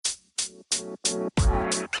Hey,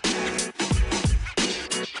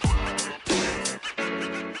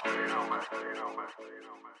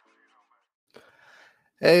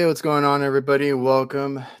 what's going on, everybody?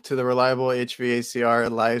 Welcome to the Reliable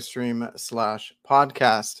HVACR live stream /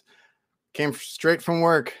 podcast. Came straight from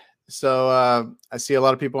work, so I see a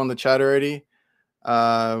lot of people in the chat already.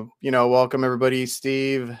 Welcome everybody: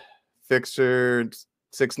 Steve, Fixer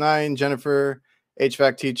 69, Jennifer,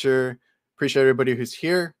 HVAC teacher. Appreciate everybody who's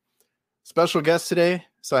here. Special guest today.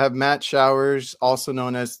 So I have Matt Showers, also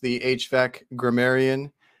known as the HVAC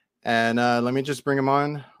grammarian, and let me just bring him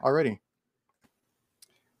on already.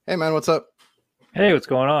 Hey man, what's up? Hey, what's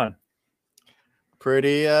going on?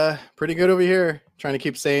 Pretty good over here. Trying to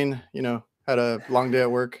keep sane, had a long day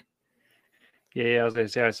at work. Yeah, I was gonna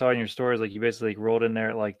say, I saw in your stories, like you basically rolled in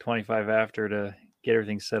there at like 25 after to get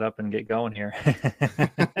everything set up and get going here.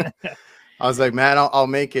 I was like, man, I'll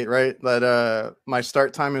make it, right? But my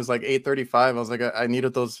start time is like 8:35. I was like, I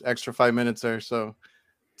needed those extra 5 minutes there, so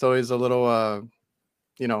it's always a little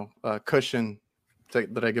cushion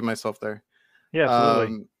that I give myself there. Yeah,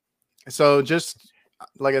 absolutely. So just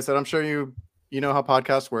like I said, I'm sure you know how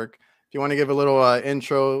podcasts work. If you want to give a little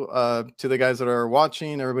intro to the guys that are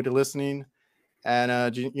watching, everybody listening,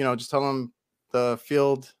 and just tell them the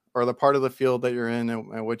field or the part of the field that you're in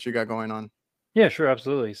and what you got going on. Yeah, sure,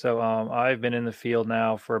 absolutely. So I've been in the field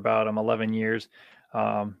now for about 11 years.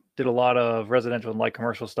 Did a lot of residential and light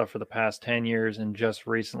commercial stuff for the past 10 years, and just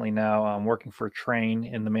recently now I'm working for Train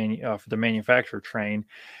in for the manufacturer Train,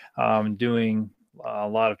 doing a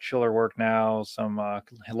lot of chiller work now, some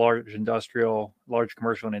large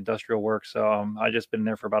commercial and industrial work. So I just been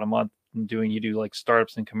there for about a month you do like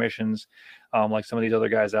startups and commissions, like some of these other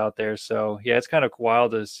guys out there. So yeah, it's kind of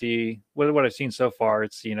wild to see what I've seen so far.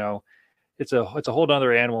 It's it's a whole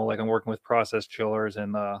other animal. Like I'm working with process chillers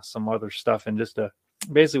and some other stuff, and just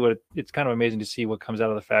basically it's kind of amazing to see what comes out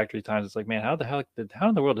of the factory. At times it's like, man, how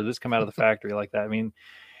in the world did this come out of the factory like that? I mean,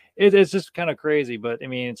 it's just kind of crazy, but I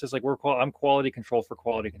mean, it's just like I'm quality control for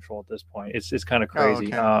quality control at this point. It's kind of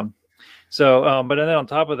crazy. Oh, okay. But then on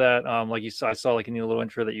top of that, like you saw, I saw like in the little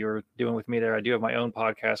intro that you were doing with me there, I do have my own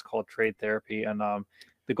podcast called Trade Therapy. And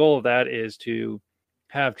the goal of that is to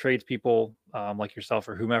have tradespeople like yourself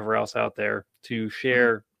or whomever else out there to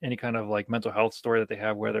share any kind of like mental health story that they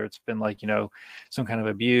have, whether it's been like, some kind of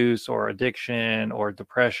abuse or addiction or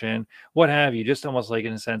depression, what have you, just almost like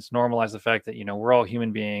in a sense, normalize the fact that, we're all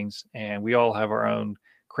human beings and we all have our own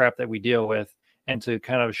crap that we deal with. And to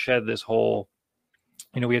kind of shed this whole,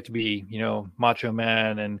 we have to be, macho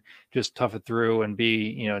man and just tough it through and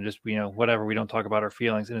be, whatever. We don't talk about our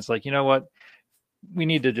feelings. And it's like, you know what, we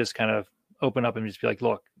need to just kind of open up and just be like,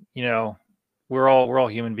 look, we're all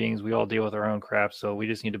human beings. We all deal with our own crap. So we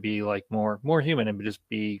just need to be like more human and just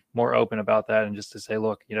be more open about that. And just to say,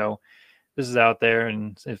 look, this is out there.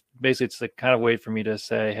 And if basically it's the kind of way for me to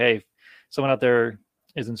say, hey, if someone out there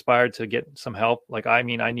is inspired to get some help. Like, I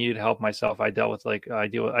mean, I needed help myself. I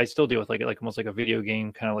still deal with like almost like a video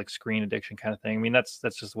game kind of like screen addiction kind of thing. I mean, that's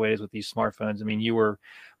just the way it is with these smartphones. I mean, you were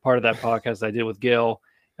part of that podcast I did with Gil.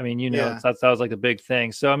 I mean, Yeah. that was like the big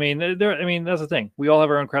thing. So, I mean, that's the thing. We all have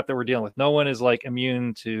our own crap that we're dealing with. No one is like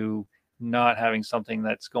immune to not having something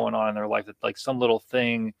that's going on in their life, that like some little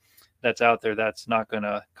thing that's out there that's not going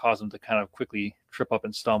to cause them to kind of quickly trip up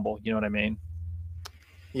and stumble. You know what I mean?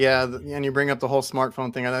 Yeah, and you bring up the whole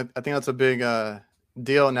smartphone thing. I think that's a big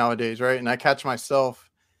deal nowadays, right? And I catch myself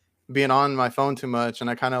being on my phone too much, and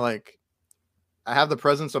I kind of like, I have the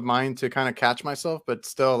presence of mind to kind of catch myself, but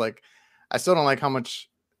still, like, I still don't like how much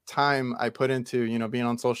time I put into, being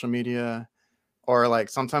on social media, or like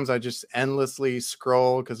sometimes I just endlessly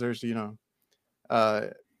scroll because there's, I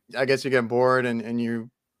guess you get bored and you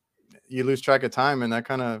lose track of time, and that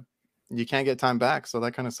kind of, you can't get time back. So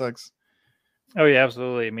that kind of sucks. Oh yeah,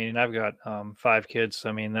 absolutely. I mean, I've got 5 kids. So,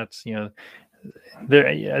 I mean, that's,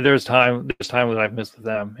 there's time that I've missed with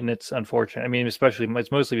them, and it's unfortunate. I mean, especially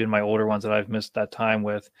it's mostly been my older ones that I've missed that time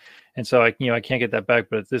with, and so I can't get that back.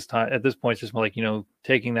 But at this point, it's just more like,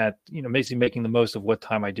 taking that, basically making the most of what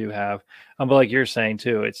time I do have. But like you're saying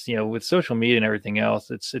too, it's, with social media and everything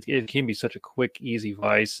else, it can be such a quick, easy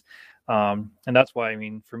vice. And that's why, I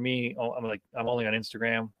mean, for me, I'm only on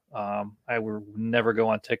Instagram. I would never go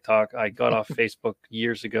on TikTok. I got off Facebook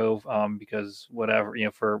years ago because whatever,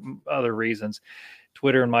 for other reasons.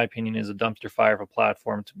 Twitter, in my opinion, is a dumpster fire of a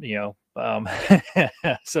platform.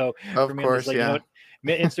 So Of for me, course, I'm just like,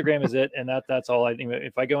 yeah. Instagram is it, and that's all I think.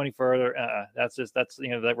 If I go any further, that's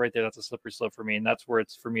that right there. That's a slippery slope for me, and that's where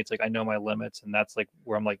for me, it's like I know my limits, and that's like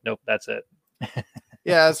where I'm like, nope, that's it.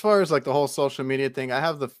 Yeah, as far as like the whole social media thing, I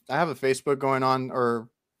have a Facebook going on, or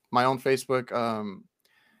my own Facebook.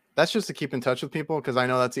 that's just to keep in touch with people because I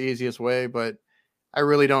know that's the easiest way, but I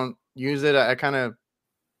really don't use it. I kind of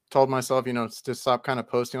told myself, to stop kind of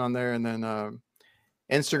posting on there. And then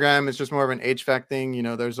Instagram is just more of an HVAC thing.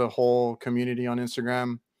 There's a whole community on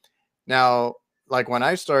Instagram. Now, like when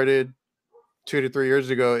I started 2 to 3 years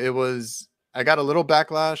ago, I got a little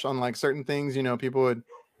backlash on like certain things. People would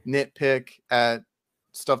nitpick at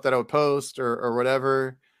stuff that I would post or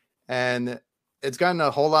whatever. And it's gotten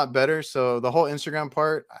a whole lot better. So the whole Instagram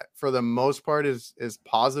part, for the most part, is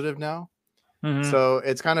positive now. Mm-hmm. So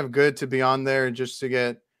it's kind of good to be on there just to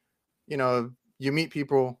get, you meet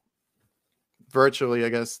people virtually, I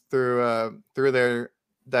guess, through there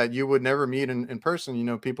that you would never meet in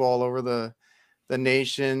person. People all over the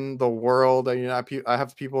nation, the world. I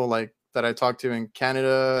have people like that I talk to in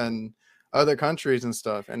Canada and other countries and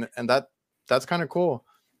stuff, and that's kind of cool.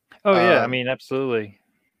 Oh yeah, I mean, absolutely.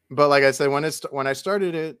 But like I said, when I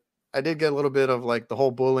started it, I did get a little bit of like the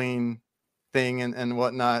whole bullying thing and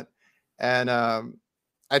whatnot, and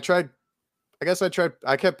I tried.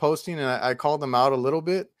 I kept posting and I called them out a little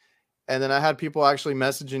bit, and then I had people actually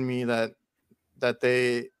messaging me that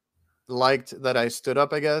they liked that I stood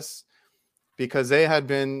up, I guess, because they had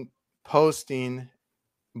been posting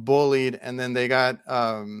bullied, and then they got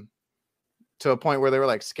to a point where they were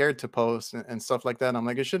like scared to post and stuff like that. And I'm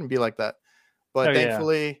like, it shouldn't be like that. But Oh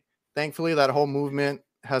yeah. thankfully that whole movement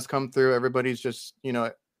has come through. Everybody's just,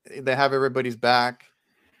 they have everybody's back.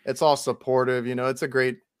 It's all supportive. It's a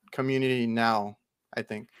great community now, I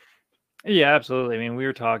think. Yeah, absolutely. I mean,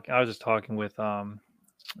 I was just talking with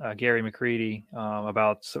Gary McCready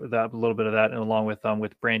about that, a little bit of that, and along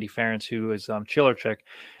with Brandy Ferentz, who is Chiller Chick,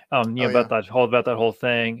 about that whole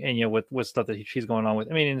thing, and with stuff that she's going on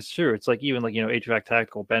with. I mean, and it's true. It's like even like HVAC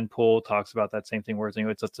Tactical, Ben Poole talks about that same thing, where it's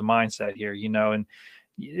a mindset here, and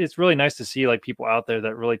it's really nice to see like people out there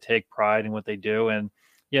that really take pride in what they do. And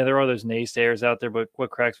yeah, there are those naysayers out there, but what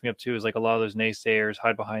cracks me up too is like a lot of those naysayers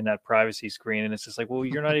hide behind that privacy screen, and it's just like, well,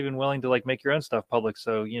 you're not even willing to like make your own stuff public,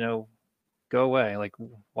 so go away. Like,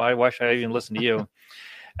 why should I even listen to you?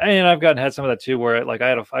 And I've had some of that too, where like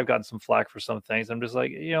I've gotten some flack for some things. I'm just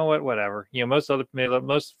like, whatever. Most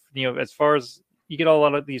as far as you get a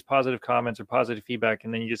lot of these positive comments or positive feedback,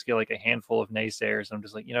 and then you just get like a handful of naysayers. I'm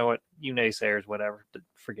just like, what, you naysayers, whatever,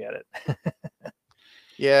 forget it.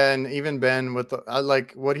 Yeah, and even Ben with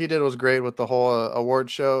like what he did was great with the whole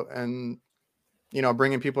award show and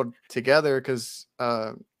bringing people together because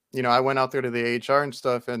I went out there to the HR and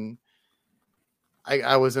stuff, and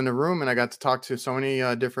I was in the room and I got to talk to so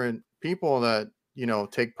many different people that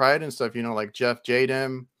take pride and stuff. Like Jeff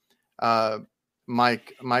Jadem,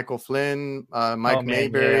 Michael Flynn, Mike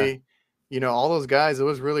Mayberry. Yeah. All those guys. It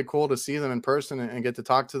was really cool to see them in person and get to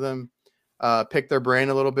talk to them, pick their brain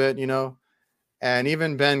a little bit. And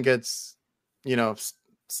even Ben gets,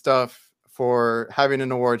 stuff for having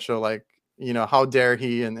an award show, like, how dare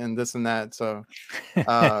he and this and that. So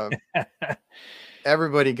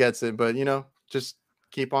everybody gets it, but, just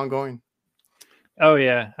keep on going. Oh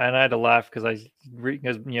yeah, and I had to laugh because I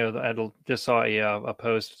just saw a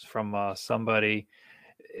post from somebody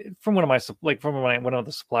from one of one of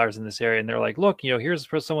the suppliers in this area, and they're like, look, here's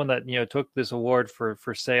for someone that took this award for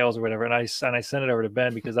sales or whatever, and I sent it over to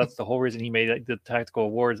Ben because that's the whole reason he made the tactical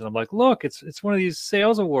awards, and I'm like, look, it's one of these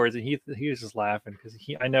sales awards, and he was just laughing because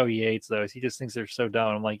I know he hates those. He just thinks they're so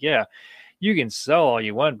dumb. I'm like, yeah, you can sell all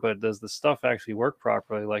you want, but does the stuff actually work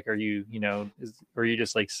properly? Like, are you are you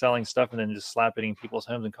just like selling stuff and then just slap it in people's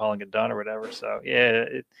homes and calling it done or whatever? So yeah,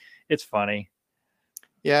 it's funny.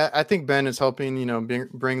 Yeah, I think Ben is helping,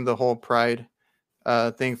 bring the whole pride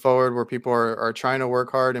thing forward, where people are trying to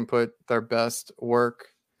work hard and put their best work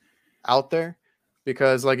out there.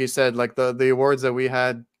 Because like you said, like the awards that we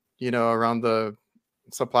had, around the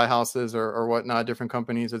supply houses or whatnot, different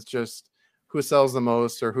companies, it's just who sells the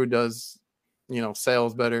most or who does,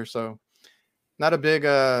 sales better. So not a big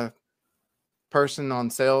person on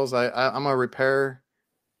sales. I'm a repair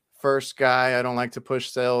first guy. I don't like to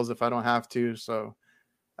push sales if I don't have to. So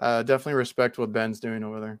definitely respect what Ben's doing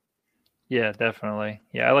over there. Yeah, definitely.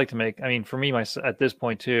 Yeah, I like to make. I mean, for me, at this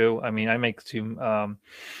point too. I mean, I make I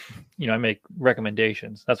make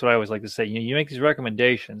recommendations. That's what I always like to say. You make these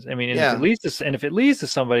recommendations. I mean, and Yeah. if it leads to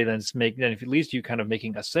somebody, then if it leads to you kind of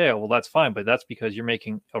making a sale, well, that's fine. But that's because you're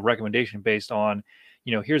making a recommendation based on,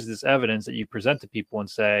 here's this evidence that you present to people and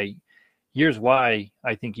say, here's why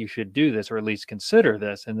I think you should do this, or at least consider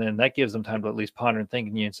this. And then that gives them time to at least ponder and think,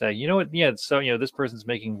 and say, you know what? Yeah. So, this person's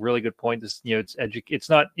making really good point. This, it's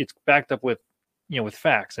backed up with, with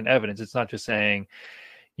facts and evidence. It's not just saying,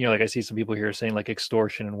 like I see some people here saying like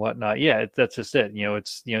extortion and whatnot. Yeah. That's just it.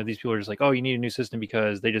 These people are just like, oh, you need a new system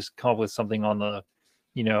because they just come up with something on the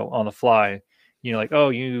on the fly, like, oh,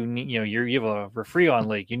 you need, you have a Refreon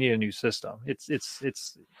leak, you need a new system.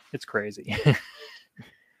 It's crazy.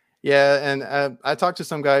 Yeah, and I talked to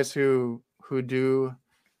some guys who do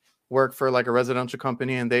work for like a residential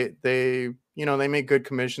company, and they make good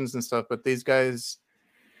commissions and stuff. But these guys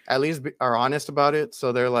at least are honest about it.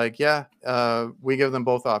 So they're like, yeah, we give them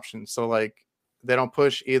both options. So like they don't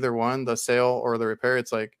push either one, the sale or the repair.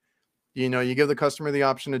 It's like, you give the customer the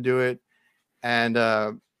option to do it. And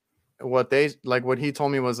what he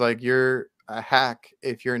told me was like, you're a hack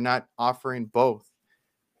if you're not offering both.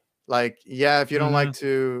 Like, yeah, Hmm. if you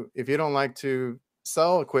don't like to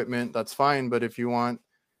sell equipment, that's fine. But if you want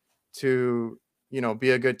to, be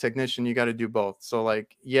a good technician, you got to do both. So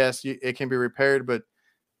like, yes, it can be repaired, but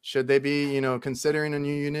should they be, considering a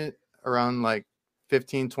new unit around like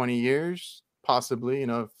 15, 20 years? Possibly,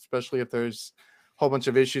 especially if there's a whole bunch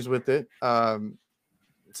of issues with it.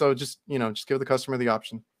 So just give the customer the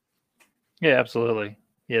option. Yeah, absolutely.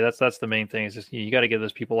 Yeah, that's the main thing, is just you got to give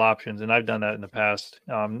those people options, and I've done that in the past.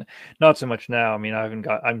 Not so much now. I mean,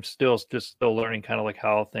 I'm still learning kind of like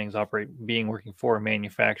how things operate, being working for a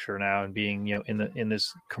manufacturer now, and being in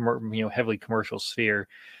this heavily commercial sphere.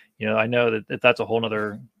 I know that's a whole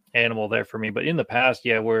nother animal there for me. But in the past,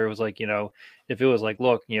 yeah, where it was like, if it was like,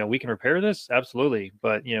 look, we can repair this, absolutely,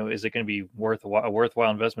 but is it going to be a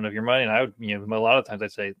worthwhile investment of your money? And I would, a lot of times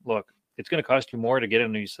I'd say, look, it's going to cost you more to get a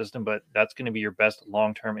new system, but that's going to be your best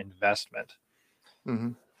long-term investment.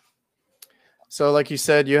 Mm-hmm. So, like you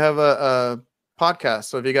said, you have a podcast.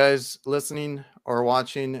 So, if you guys listening or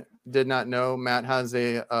watching did not know, Matt has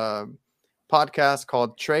a podcast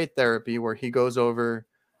called Trade Therapy, where he goes over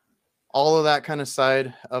all of that kind of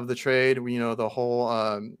side of the trade. The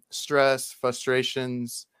whole stress,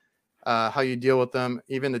 frustrations, how you deal with them,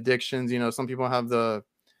 even addictions. Some people have the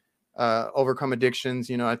overcome addictions.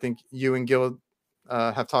 I think you and Gil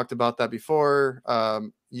have talked about that before.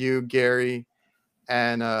 You, Gary,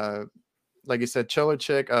 and like you said, Chiller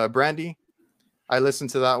Chick, Brandy. I listened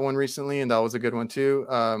to that one recently, and that was a good one too.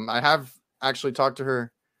 I have actually talked to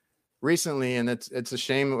her recently, and it's a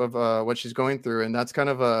shame of what she's going through, and that's kind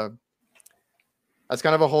of a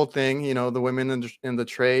whole thing. The women in the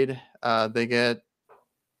trade, they get,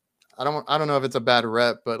 I don't know if it's a bad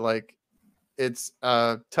rep, but like it's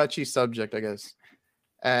a touchy subject, I guess.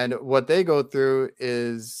 And what they go through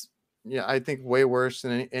is, I think way worse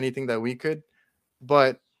than anything that we could.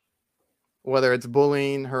 But whether it's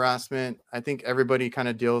bullying, harassment, I think everybody kind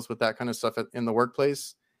of deals with that kind of stuff in the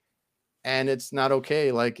workplace, and it's not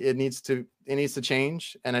okay. Like it needs to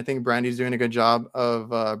change. And I think Brandy's doing a good job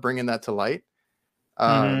of bringing that to light.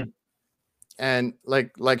 Mm-hmm. Um, and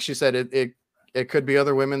like she said, it could be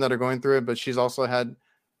other women that are going through it, but she's also had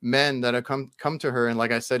men that have come to her. And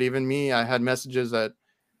like I said, even me, I had messages that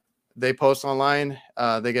they post online,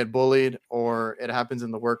 they get bullied, or it happens in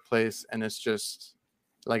the workplace, and it's just,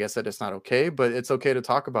 like I said, it's not okay, but it's okay to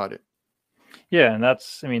talk about it. Yeah, and that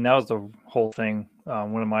was the whole thing.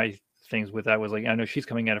 One of my things with that was like, I know she's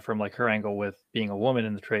coming at it from like her angle with being a woman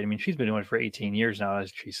in the trade. I mean, she's been doing it for 18 years now,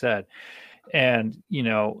 as she said. And,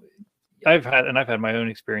 I've had my own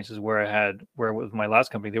experiences where with my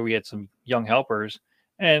last company there, we had some young helpers,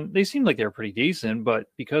 and they seemed like they were pretty decent, but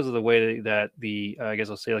because of the way that the I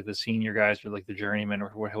guess I'll say like the senior guys, or like the journeymen, or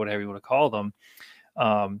whatever you want to call them,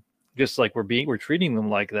 just like we're treating them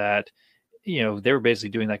like that. They were basically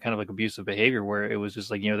doing that kind of like abusive behavior, where it was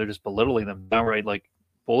just like, they're just belittling them, downright like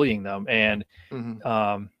bullying them. And Hmm.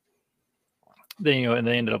 um and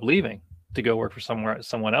they ended up leaving to go work for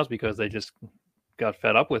someone else, because they just got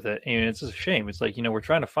fed up with it. And it's a shame. It's like, we're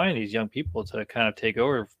trying to find these young people to kind of take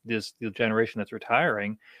over the generation that's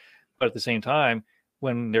retiring, but at the same time,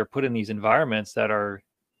 when they're put in these environments that are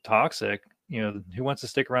toxic, who wants to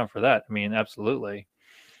stick around for that? I mean, absolutely.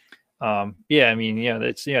 Yeah, I mean, yeah,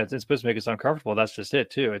 it's supposed to make us uncomfortable. That's just it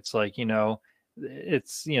too. It's like,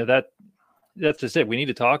 it's, that's just it. We need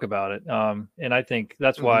to talk about it. And I think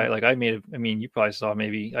that's why, Hmm. like, I mean, you probably saw,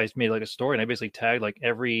 maybe I made like a story, and I basically tagged like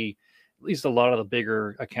at least a lot of the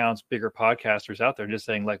bigger accounts, bigger podcasters out there, just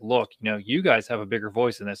saying like, look, you guys have a bigger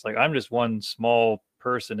voice in this. Like, I'm just one small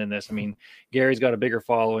person in this. I mean, Gary's got a bigger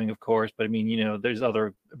following, of course, but I mean, there's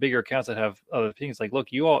other bigger accounts that have other things. Like, look,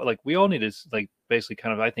 we all need to like basically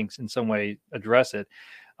kind of, I think, in some way address it.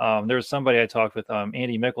 There was somebody I talked with,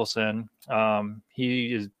 Andy Mickelson.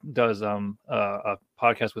 Does a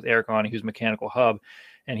podcast with Eric on, who's Mechanical Hub,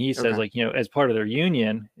 and he says, Okay. like, as part of their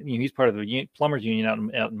union, he's part of the plumbers union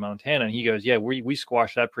out in Montana, and he goes, yeah, we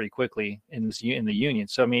squashed that pretty quickly in the union.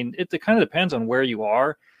 So I mean, it kind of depends on where you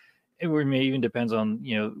are. It may even depends on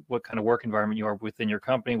what kind of work environment you are within your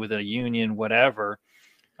company, within a union, whatever.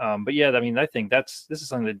 But yeah, I mean, I think this is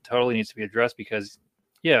something that totally needs to be addressed because,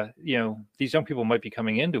 yeah, these young people might be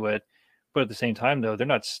coming into it, but at the same time, though, they're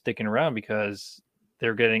not sticking around because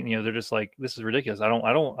they're getting, they're just like, this is ridiculous. I'm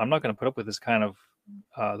not going to put up with this kind of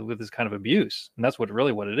abuse, and that's what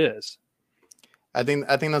it is. I think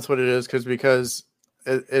that's what it is because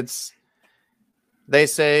it's they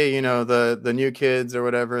say the new kids or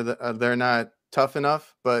whatever they're not tough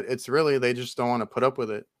enough, but it's really they just don't want to put up with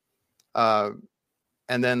it.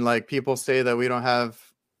 And then like people say that we don't have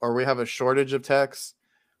or we have a shortage of techs,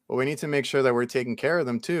 but we need to make sure that we're taking care of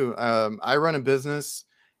them too. I run a business,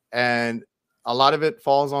 and a lot of it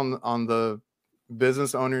falls on the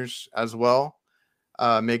business owners as well,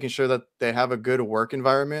 making sure that they have a good work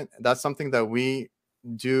environment. That's something that we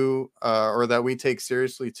do or that we take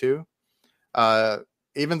seriously too. Uh,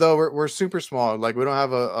 Even though we're super small, like we don't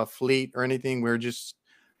have a fleet or anything, we're just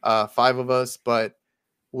 5 of us, but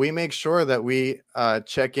we make sure that we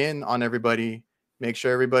check in on everybody, make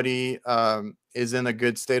sure everybody is in a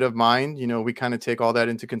good state of mind. We kind of take all that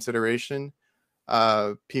into consideration.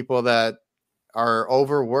 People that are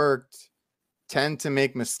overworked tend to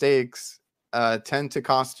make mistakes, tend to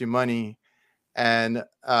cost you money, and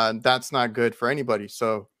that's not good for anybody.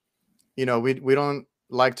 So, we don't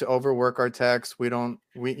like to overwork our techs.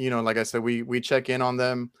 Like I said, we check in on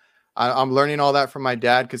them. I'm learning all that from my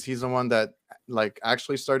dad because he's the one that like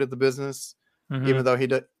actually started the business. Mm-hmm. Even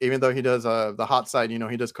though he does the hot side,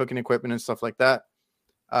 he does cooking equipment and stuff like that.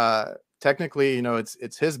 Technically,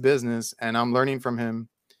 it's his business, and I'm learning from him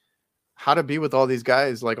how to be with all these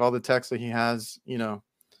guys, like all the techs that he has,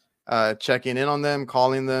 checking in on them,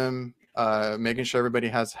 calling them, making sure everybody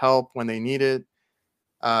has help when they need it.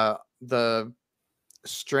 The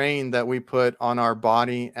strain that we put on our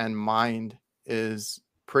body and mind is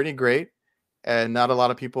pretty great, and not a lot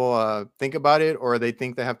of people think about it, or they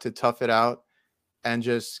think they have to tough it out and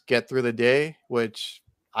just get through the day, which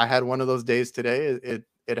I had one of those days today.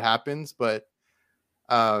 It happens, but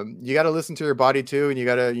you got to listen to your body too, and you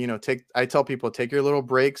got to I tell people, take your little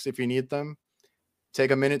breaks if you need them. Take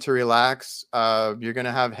a minute to relax. You're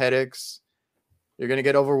gonna have headaches, you're gonna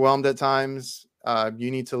get overwhelmed at times.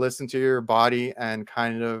 You need to listen to your body and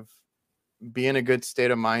kind of be in a good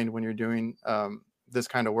state of mind when you're doing this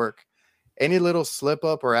kind of work. Any little slip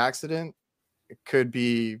up or accident could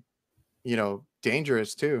be,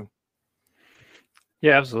 dangerous too.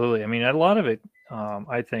 Yeah, absolutely. I mean, a lot of it,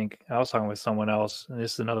 I think I was talking with someone else, and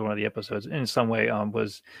this is another one of the episodes in some way,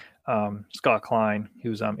 was Scott Klein,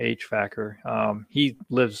 who's HVACer. He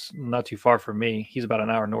lives not too far from me. He's about an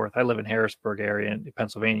hour north. I live in Harrisburg area in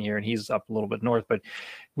Pennsylvania here, and he's up a little bit north. But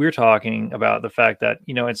we're talking about the fact that,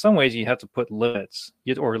 in some ways you have to put limits,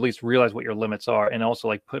 or at least realize what your limits are, and also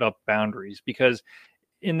like put up boundaries, because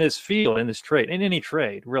in this field, in this trade, in any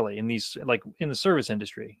trade, really, in these, like in the service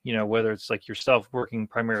industry, whether it's like yourself working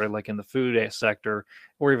primarily like in the food sector,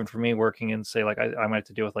 or even for me working in, say, like I might have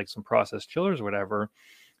to deal with like some processed chillers or whatever,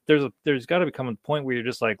 there's got to become a point where you're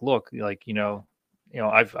just like, look, like,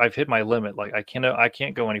 I've hit my limit. Like I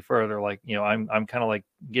can't go any further. Like, I'm kind of like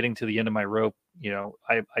getting to the end of my rope.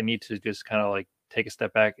 I need to just kind of like take a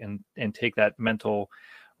step back and take that mental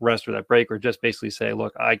rest or that break, or just basically say,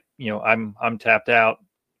 look, I'm tapped out.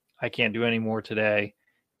 I can't do any more today.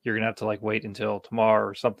 You're going to have to like wait until tomorrow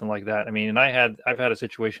or something like that. I mean, and I've had a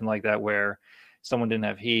situation like that where someone didn't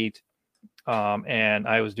have heat. And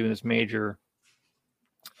I was doing this major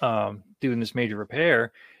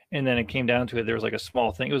repair. And then it came down to it. There was like a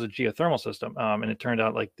small thing. It was a geothermal system. And it turned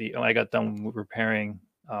out like I got done repairing,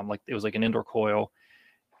 like it was like an indoor coil,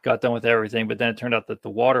 got done with everything. But then it turned out that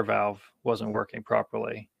the water valve wasn't working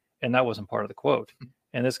properly. And that wasn't part of the quote.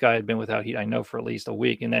 And this guy had been without heat, I know, for at least a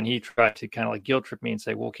week. And then he tried to kind of like guilt trip me and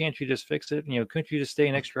say, well, can't you just fix it? Couldn't you just stay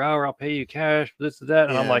an extra hour? I'll pay you cash, this, that.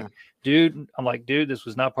 And Yeah. I'm like, dude, this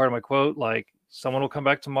was not part of my quote. Like, someone will come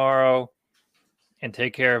back tomorrow and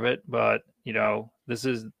take care of it. But, this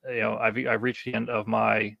is, I've reached the end of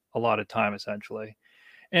my allotted time, essentially.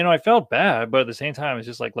 And I felt bad, but at the same time, it's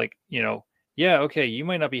just like, yeah, okay, you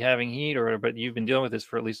might not be having heat but you've been dealing with this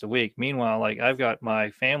for at least a week. Meanwhile, like I've got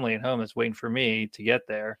my family at home that's waiting for me to get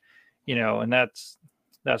there, and that's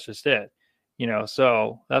just it,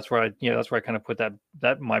 so that's where I kind of put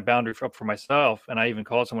that my boundary up for myself. And I even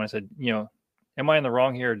called someone. I said, am I in the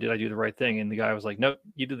wrong here? Or did I do the right thing? And the guy was like, nope,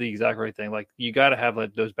 you did the exact right thing. Like, you got to have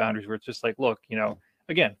like those boundaries where it's just like, look,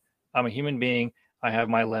 again, I'm a human being. I have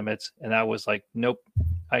my limits. And that was like, nope,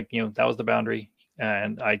 that was the boundary.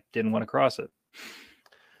 And I didn't want to cross it.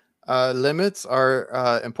 Limits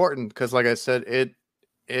are important because, like I said,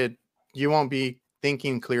 you won't be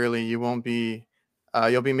thinking clearly. You won't be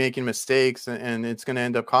you'll be making mistakes, and it's going to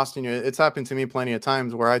end up costing you. It's happened to me plenty of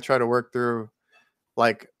times where I try to work through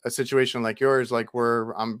like a situation like yours, like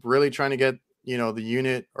where I'm really trying to get, the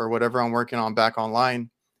unit or whatever I'm working on back online,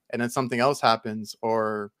 and then something else happens,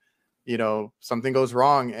 or, something goes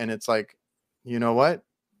wrong. And it's like, you know what?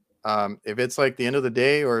 If it's like the end of the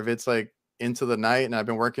day, or if it's like into the night and I've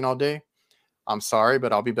been working all day, I'm sorry,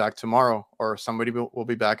 but I'll be back tomorrow, or somebody will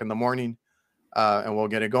be back in the morning, and we'll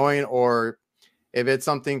get it going. Or if it's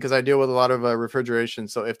something, because I deal with a lot of refrigeration.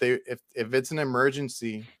 So if it's an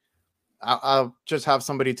emergency, I'll just have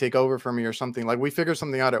somebody take over for me or something. Like, we figure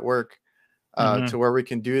something out at work to where we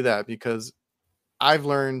can do that, because I've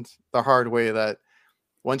learned the hard way that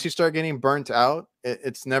once you start getting burnt out,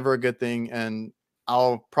 it's never a good thing. And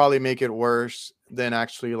I'll probably make it worse than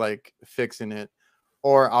actually like fixing it.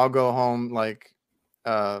 Or I'll go home like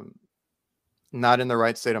um, not in the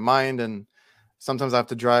right state of mind. And sometimes I have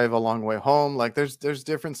to drive a long way home. Like, there's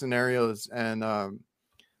different scenarios. And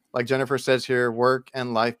like Jennifer says here, work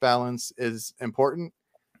and life balance is important.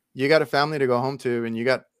 You got a family to go home to, and you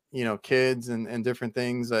got, kids and different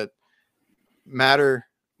things that matter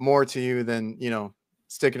more to you than,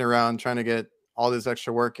 sticking around trying to get all this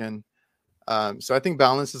extra work in. So I think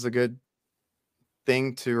balance is a good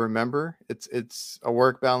thing to remember. It's a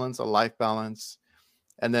work balance, a life balance,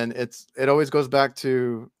 and then it always goes back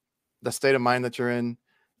to the state of mind that you're in,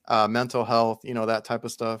 mental health, that type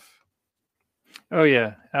of stuff. Oh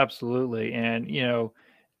yeah, absolutely. And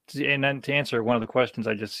and then to answer one of the questions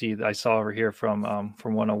I saw over here from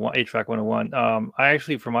 101 HVAC 101. I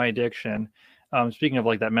actually, for my addiction, speaking of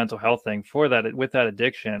like that mental health thing, with that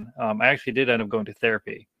addiction, I actually did end up going to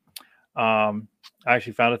therapy. I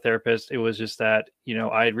actually found a therapist. It was just that,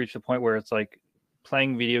 I had reached a point where it's like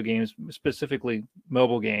playing video games, specifically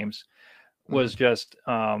mobile games, was just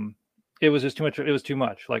it was just too much. It was too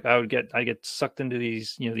much. Like, I get sucked into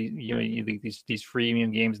these, these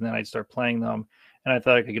freemium games, and then I'd start playing them, and I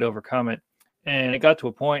thought I could overcome it. And it got to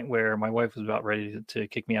a point where my wife was about ready to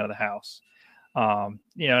kick me out of the house. And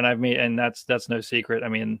that's no secret. I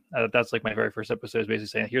mean, that's like my very first episode is basically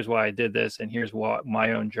saying, here's why I did this, and here's what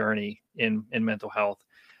my own journey in mental health.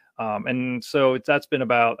 And so that's been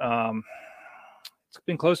about, it's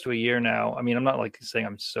been close to a year now. I mean, I'm not like saying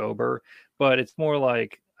I'm sober, but it's more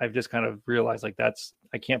like I've just kind of realized like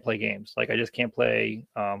I can't play games. Like, I just can't play,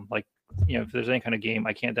 if there's any kind of game,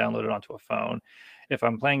 I can't download it onto a phone. If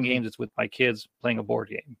I'm playing games, it's with my kids playing a board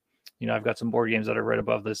game. I've got some board games that are right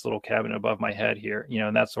above this little cabinet above my head here,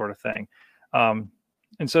 and that sort of thing. And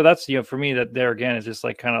so that's, for me, that there again is just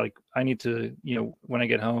like kind of like I need to, when I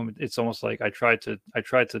get home, it's almost like I tried to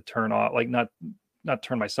turn off, like not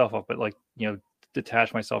turn myself off, but like,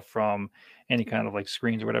 detach myself from any kind of like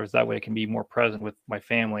screens or whatever. So that way I can be more present with my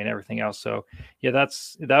family and everything else. So yeah,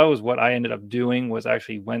 that was what I ended up doing, was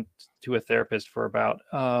actually went to a therapist for about,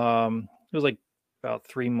 it was like about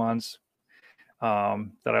 3 months.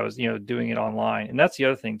 That I was, doing it online. And that's the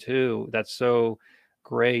other thing too, that's so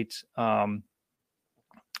great,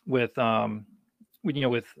 with,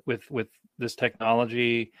 with this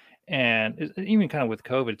technology, and even kind of with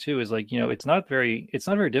COVID too, is like, it's not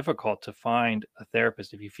very difficult to find a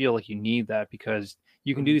therapist if you feel like you need that, because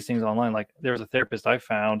you can do these things online. Like, there was a therapist I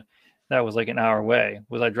found that was like an hour away.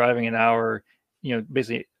 Was I driving an hour,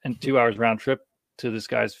 basically, and 2 hours round trip to this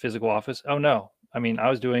guy's physical office? Oh no. I mean, I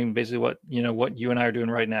was doing basically what you and I are doing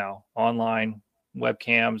right now, online,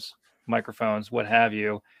 webcams, microphones, what have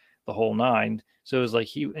you, the whole nine. So it was like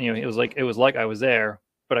it was like I was there,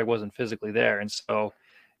 but I wasn't physically there. And so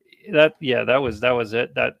that was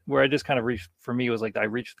it. That where I just kind of reached, for me, was like I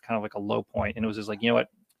reached kind of like a low point, and it was just like, what,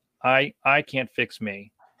 I can't fix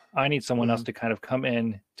me. I need someone else to kind of come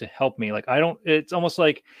in to help me. Like, it's almost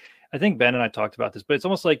like, I think Ben and I talked about this, but it's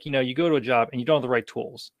almost like, you go to a job and you don't have the right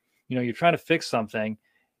tools. You're trying to fix something,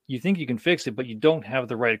 you think you can fix it, but you don't have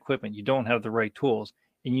the right equipment, you don't have the right tools,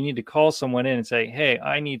 and you need to call someone in and say, hey,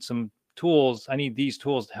 I need some tools, I need these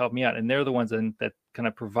tools to help me out. And they're the ones that kind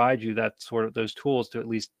of provide you that sort of those tools to at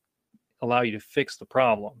least allow you to fix the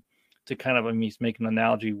problem, to kind of, make an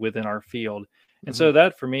analogy within our field. And so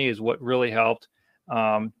that for me is what really helped,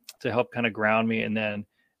 to help kind of ground me. And then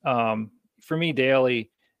for me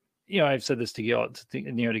daily, I've said this to Gil,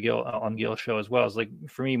 to Gil on Gil's show as well. Is like,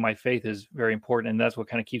 for me, my faith is very important, and that's what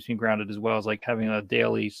kind of keeps me grounded as well. Is like having a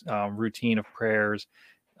daily routine of prayers,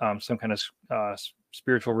 some kind of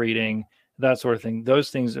spiritual reading, that sort of thing.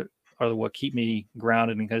 Those things are what keep me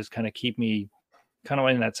grounded and just kind of keep me kind of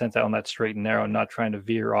in that sense out on that straight and narrow, not trying to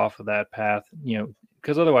veer off of that path.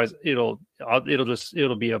 Because otherwise it'll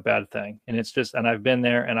be a bad thing, and and I've been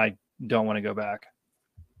there, and I don't want to go back.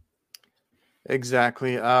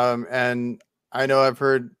 Exactly. And I know I've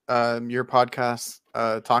heard your podcast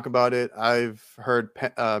talk about it. I've heard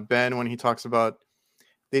Ben when he talks about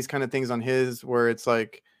these kind of things on his, where it's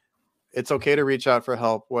like it's okay to reach out for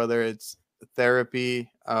help, whether it's therapy,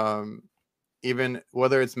 even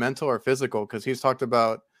whether it's mental or physical, because he's talked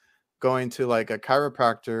about going to like a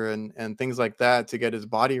chiropractor and things like that to get his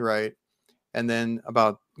body right, and then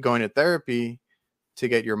about going to therapy to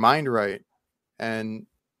get your mind right. And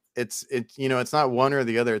it's it's not one or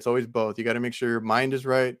the other, it's always both. You got to make sure your mind is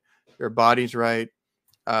right, your body's right.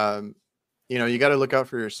 um you got to look out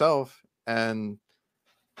for yourself. And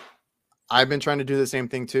I've been trying to do the same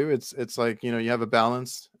thing too. It's like, you have a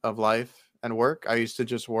balance of life and work. I used to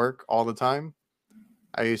just work all the time.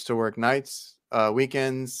 I used to work nights,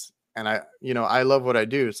 weekends, and I love what I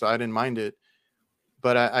do, so I didn't mind it.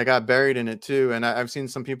 But I got buried in it too. And I've seen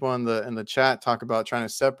some people in the chat talk about trying to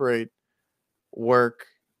separate work,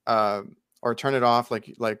 uh, or turn it off,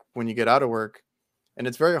 like when you get out of work. And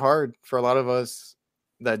it's very hard for a lot of us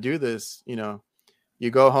that do this. You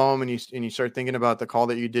go home and you start thinking about the call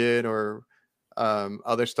that you did, or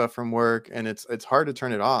other stuff from work, and it's hard to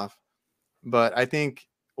turn it off. But I think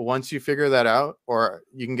once you figure that out, or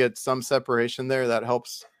you can get some separation there, that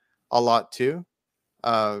helps a lot too.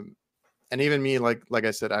 Um, and even me, like I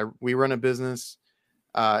said, we run a business.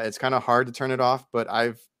 It's kind of hard to turn it off, but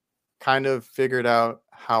I've kind of figured out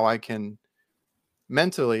how I can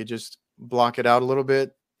mentally just block it out a little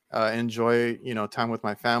bit, enjoy time with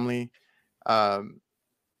my family, um,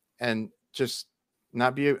 and just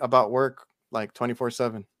not be about work like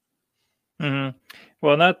 24/7. Mm-hmm.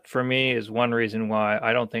 Well, and that for me is one reason why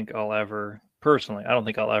I don't think I'll ever, personally, I don't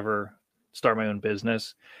think I'll ever start my own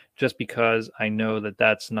business, just because I know that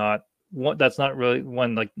that's not really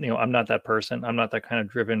one, like, I'm not that person. I'm not that kind of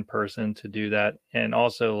driven person to do that. And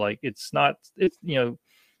also, like, that's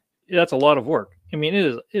a lot of work. I mean,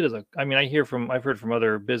 I mean, I've heard from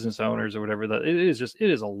other business owners or whatever that it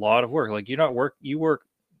is a lot of work. Like, you work,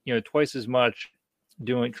 twice as much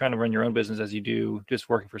trying to run your own business as you do just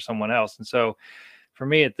working for someone else. And so for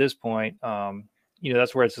me at this point,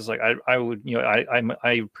 that's where it's just like, I would,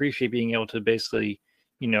 I appreciate being able to basically,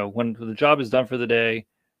 when the job is done for the day,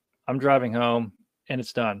 I'm driving home and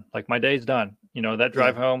it's done. Like, my day's done. That Yeah.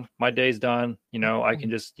 drive home, my day's done. I can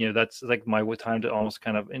just, that's like my time to almost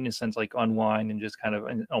kind of, in a sense, like unwind and just kind of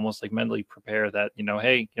almost like mentally prepare that,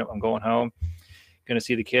 hey, I'm going home, going to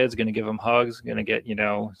see the kids, going to give them hugs, going to get,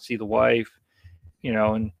 see the wife,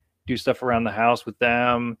 and do stuff around the house with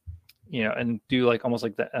them, and do like almost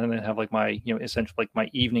like that, and then have like my, essentially like my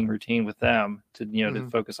evening routine with them to, to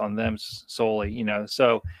focus on them solely,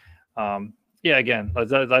 So, yeah, again,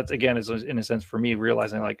 that's again is in a sense for me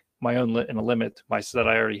realizing like my own in a limit, that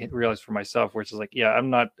I already realized for myself, where it's just like, yeah,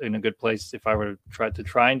 I'm not in a good place if I were to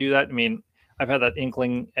try and do that. I mean, I've had that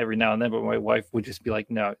inkling every now and then, but my wife would just be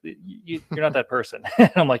like, "No, you're not that person."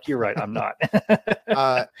 And I'm like, "You're right, I'm not."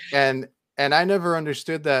 uh, and I never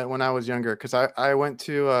understood that when I was younger, because I went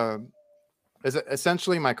to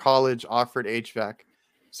essentially my college offered HVAC,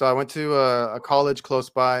 so I went to a college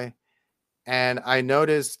close by, and I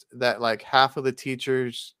noticed that like half of the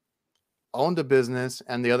teachers owned a business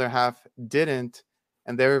and the other half didn't,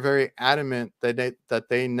 and they were very adamant that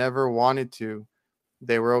they never wanted to.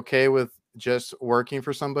 They were okay with just working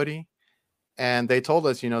for somebody, and they told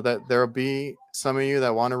us, that there'll be some of you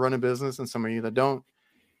that want to run a business and some of you that don't.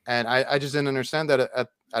 And I just didn't understand that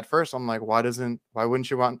at first. I'm like, why wouldn't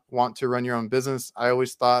you want to run your own business? I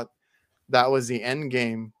always thought that was the end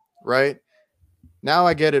game, right? Now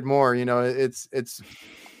I get it more. It's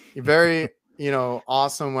very,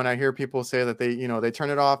 awesome when I hear people say that they turn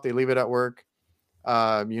it off, they leave it at work,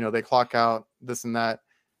 they clock out, this and that.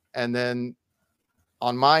 And then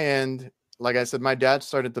on my end, like I said, my dad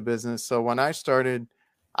started the business. So when I started,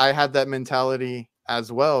 I had that mentality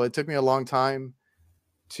as well. It took me a long time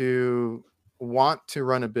to want to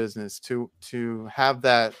run a business, to have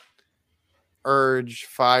that urge,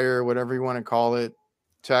 fire, whatever you want to call it,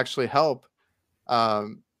 to actually help.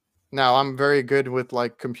 Um, Now I'm very good with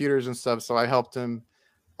like computers and stuff, so I helped him,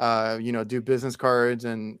 do business cards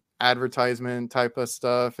and advertisement type of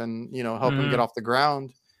stuff, and help him get Hmm. off the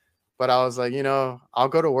ground. But I was like, I'll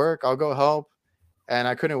go to work, I'll go help, and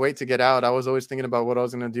I couldn't wait to get out. I was always thinking about what I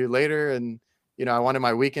was going to do later, and I wanted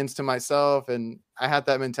my weekends to myself, and I had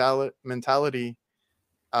that mentality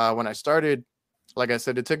when I started. Like I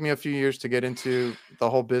said, it took me a few years to get into the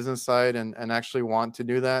whole business side and actually want to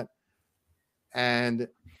do that. And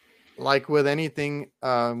like with anything,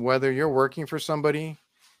 whether you're working for somebody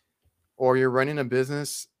or you're running a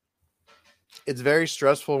business, it's very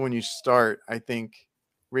stressful when you start, I think,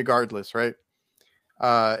 regardless, right?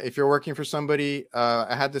 If you're working for somebody,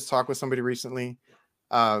 I had this talk with somebody recently.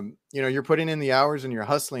 You're putting in the hours and you're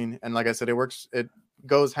hustling, and like I said, it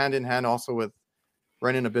goes hand in hand also with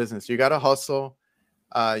running a business. You got to hustle.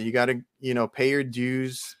 You got to, pay your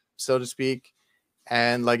dues, so to speak.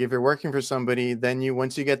 And like if you're working for somebody, then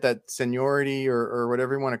once you get that seniority or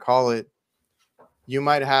whatever you want to call it, you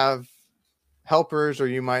might have helpers, or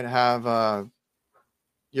you might have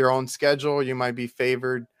your own schedule. You might be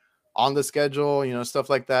favored on the schedule, stuff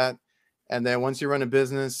like that. And then once you run a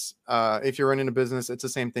business, if you're running a business, it's the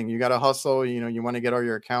same thing. You got to hustle. You want to get all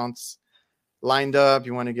your accounts lined up.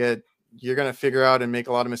 You're going to figure out and make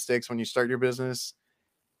a lot of mistakes when you start your business.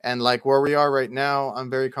 And like where we are right now, I'm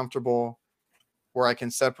very comfortable where I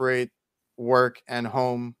can separate work and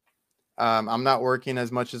home. I'm not working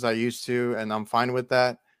as much as I used to, and I'm fine with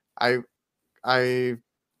that. I, I,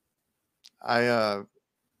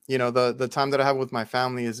 the time that I have with my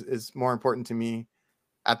family is more important to me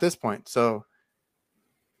at this point. So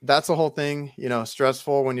that's the whole thing,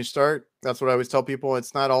 stressful when you start. That's what I always tell people.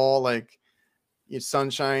 It's not all like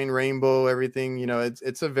sunshine, rainbow, everything,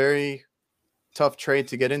 it's a very tough trade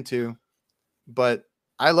to get into, but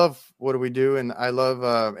I love what we do, and I love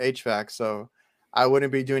HVAC. So I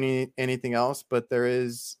wouldn't be doing anything else, but there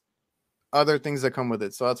is other things that come with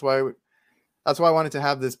it. So that's why I wanted to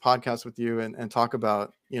have this podcast with you and talk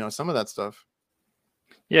about, some of that stuff.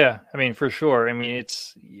 Yeah, I mean, for sure. I mean,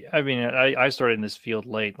 I started in this field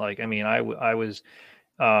late. Like, I mean, I was,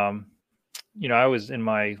 um, I was in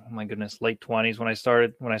my goodness, late 20s when I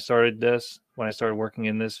started working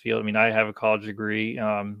in this field. I mean, I have a college degree,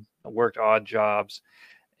 worked odd jobs,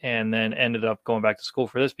 and then ended up going back to school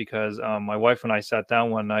for this because my wife and I sat down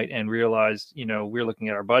one night and realized, we were looking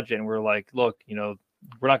at our budget and we're like, look,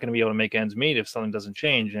 we're not going to be able to make ends meet if something doesn't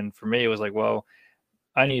change. And for me, it was like, well,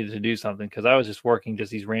 I needed to do something because I was just working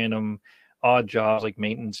just these random odd jobs, like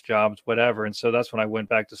maintenance jobs, whatever. And so that's when I went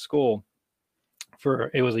back to school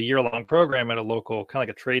it was a year-long program at a local kind of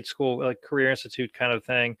like a trade school, like career institute kind of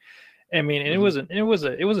thing. I mean, and it was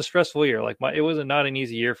a stressful year. Like it was not an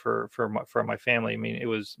easy year for my family. I mean, it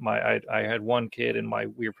was I had one kid and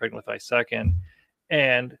we were pregnant with my second,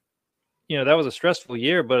 and that was a stressful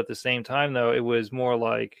year. But at the same time, though, it was more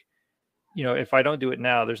like, if I don't do it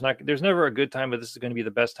now, there's never a good time, but this is going to be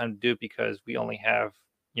the best time to do it because we only have,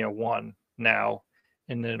 one now,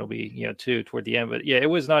 and then it'll be, two toward the end. But yeah, it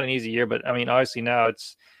was not an easy year, but I mean, obviously now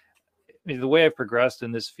the way I've progressed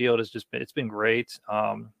in this field it's been great.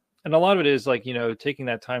 And a lot of it is like, taking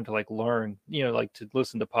that time to like learn, like to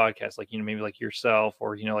listen to podcasts, like, maybe like yourself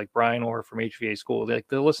or, like Brian or from HVA school, like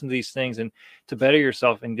to listen to these things and to better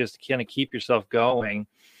yourself and just kind of keep yourself going.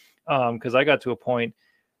 Cause I got to a point,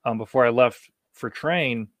 before I left for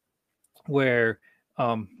train where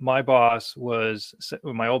my old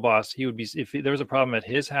boss, he would be, if there was a problem at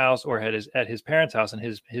his house or at his parents' house,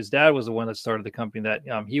 and his dad was the one that started the company that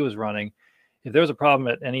he was running. If there was a problem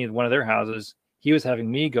at any one of their houses, he was having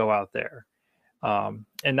me go out there.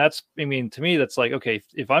 And that's, I mean, to me, that's like, okay,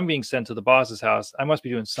 if I'm being sent to the boss's house, I must be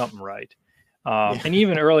doing something right. Yeah. And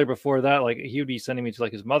even earlier before that, like he would be sending me to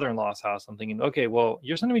like his mother-in-law's house. I'm thinking, okay, well,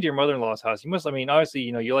 you're sending me to your mother-in-law's house. You must, I mean, obviously,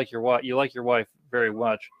 you like your wife very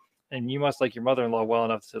much, and you must like your mother-in-law well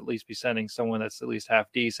enough to at least be sending someone that's at least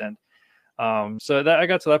half decent. So that I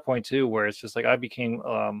got to that point too, where it's just like I became,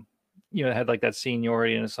 had like that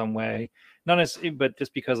seniority in some way, not as, but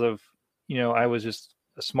just because of, I was just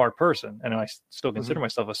a smart person, and I still consider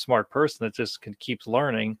myself a smart person that just keeps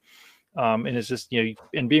learning. And it's just,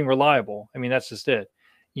 and being reliable. I mean, that's just it.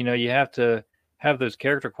 You have to have those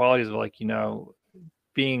character qualities of like,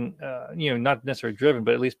 being, not necessarily driven,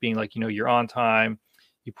 but at least being like, you're on time,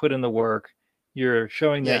 you put in the work, you're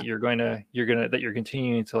showing that that you're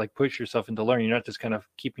continuing to like push yourself into learning. You're not just kind of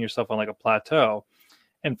keeping yourself on like a plateau.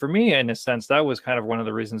 And for me, in a sense, that was kind of one of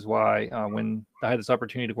the reasons why when I had this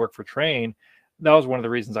opportunity to work for Train, that was one of the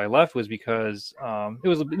reasons I left, was because it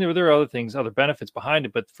was, there were other things, other benefits behind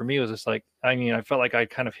it. But for me, it was just like, I mean, I felt like I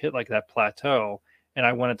kind of hit like that plateau, and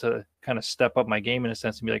I wanted to kind of step up my game in a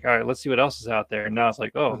sense and be like, all right, let's see what else is out there. And now it's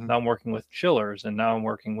like, oh, now I'm working with chillers, and now I'm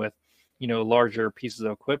working with, larger pieces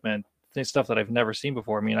of equipment, stuff that I've never seen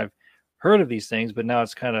before. I mean, I've heard of these things, but now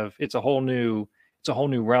it's a whole new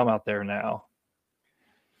realm out there now.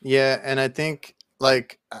 Yeah. And I think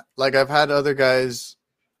like I've had other guys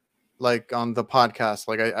like on the podcast,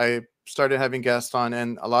 like I started having guests on,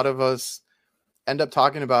 and a lot of us end up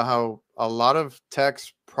talking about how a lot of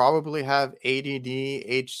techs probably have ADD,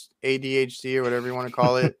 ADHD, or whatever you want to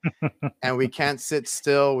call it. And we can't sit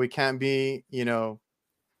still. We can't be,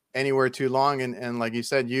 anywhere too long. And like you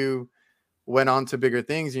said, you went on to bigger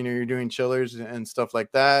things, you're doing chillers and stuff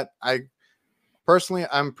like that. personally,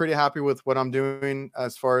 I'm pretty happy with what I'm doing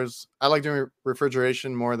as far as I like doing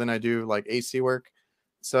refrigeration more than I do like AC work.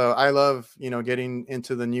 So I love, getting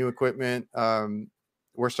into the new equipment.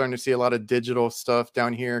 We're starting to see a lot of digital stuff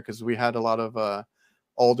down here because we had a lot of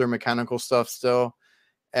older mechanical stuff still.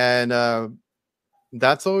 And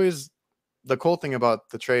that's always the cool thing about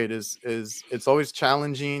the trade is it's always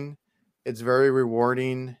challenging. It's very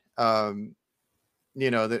rewarding. That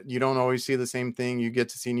you don't always see the same thing. You get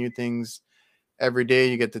to see new things every day.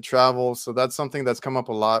 You get to travel. So that's something that's come up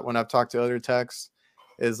a lot when I've talked to other techs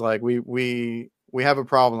is like we have a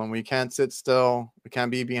problem. We can't sit still. We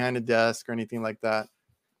can't be behind a desk or anything like that.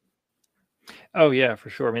 Oh yeah, for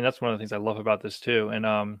sure. I mean, that's one of the things I love about this too. And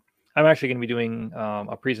I'm actually going to be doing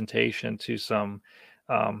a presentation to some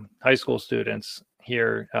high school students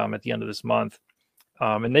here at the end of this month.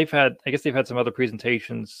 And I guess they've had some other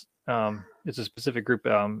presentations. It's a specific group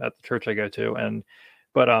at the church I go to,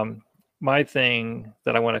 but my thing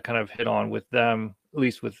that I want to kind of hit on with them, at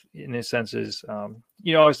least in a sense, is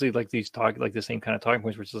obviously like the same kind of talking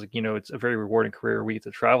points, which is like it's a very rewarding career. We get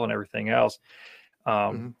to travel and everything else.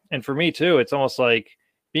 And for me too, it's almost like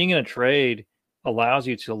being in a trade allows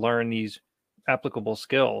you to learn these applicable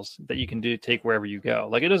skills that you can take wherever you go.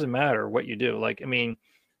 Like it doesn't matter what you do. Like, I mean,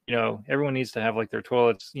 everyone needs to have like their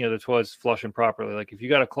toilets, the toilets flushing properly. Like if you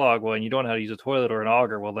got a clog, well, and you don't know how to use a toilet or an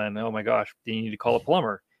auger, well then, oh my gosh, then you need to call a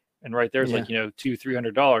plumber. And right there's like,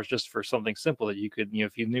 $200-$300 just for something simple that you could,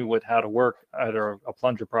 if you knew how to work either a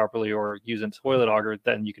plunger properly or using a toilet auger,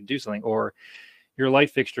 then you could do something. Or your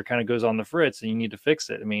light fixture kind of goes on the fritz and you need to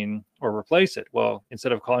fix it. I mean, or replace it. Well,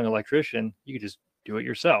 instead of calling an electrician, you could just do it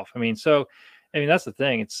yourself. I mean, that's the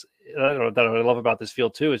thing. It's that I love about this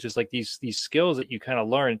field too. It's just like these skills that you kind of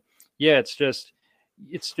learn. Yeah, it's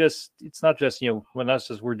not just, when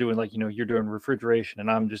us as we're doing like, you're doing refrigeration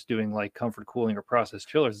and I'm just doing like comfort cooling or process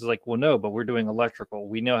chillers. It's like, well, no, but we're doing electrical.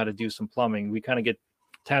 We know how to do some plumbing. We kind of get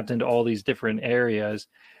tapped into all these different areas.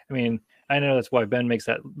 I mean, I know that's why Ben makes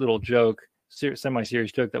that little joke,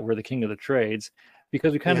 semi-serious joke that we're the king of the trades,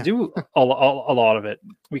 because we kind of do a lot of it.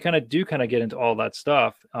 We kind of get into all that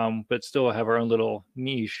stuff, but still have our own little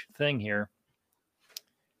niche thing here.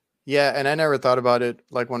 Yeah, and I never thought about it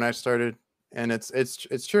like when I started, and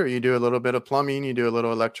it's true. You do a little bit of plumbing, you do a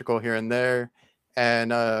little electrical here and there,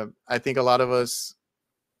 and I think a lot of us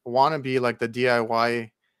want to be like the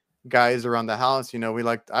DIY guys around the house.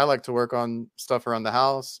 I like to work on stuff around the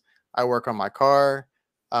house. I work on my car.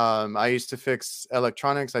 I used to fix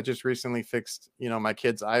electronics. I just recently fixed, my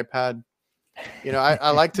kid's iPad.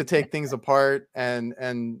 I like to take things apart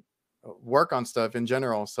and work on stuff in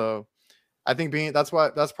general. So I think that's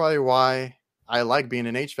probably why I like being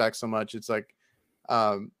in HVAC so much. It's like,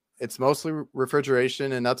 it's mostly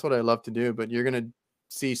refrigeration and that's what I love to do, but you're going to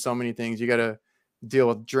see so many things. You got to deal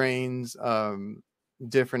with drains,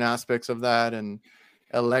 different aspects of that, and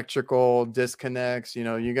electrical disconnects.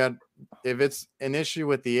 If it's an issue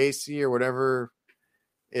with the AC or whatever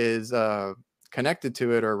is connected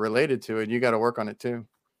to it or related to it, you got to work on it too.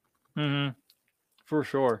 For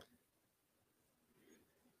sure.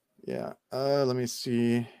 Yeah. Let me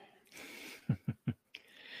see.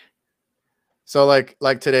 So like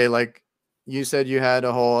today, like you said, you had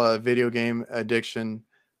a whole video game addiction.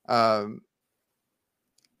 I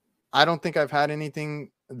don't think I've had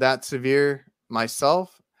anything that severe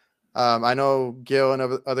myself. I know Gil and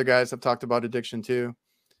other guys have talked about addiction too.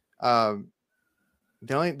 The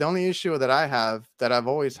only issue that I have, that I've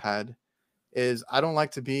always had, is I don't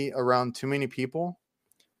like to be around too many people.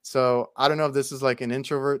 So I don't know if this is like an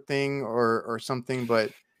introvert thing or something,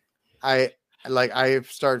 but I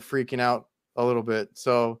start freaking out a little bit.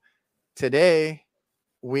 So today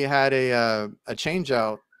we had a change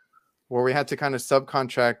out where we had to kind of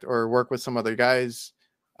subcontract or work with some other guys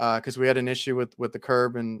because we had an issue with the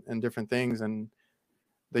curb and different things, and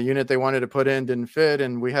the unit they wanted to put in didn't fit,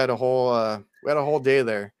 and we had a whole day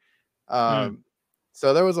there.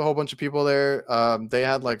 So there was a whole bunch of people there. They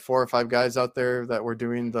had like 4 or 5 guys out there that were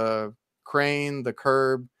doing the crane, the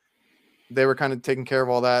curb. They were kind of taking care of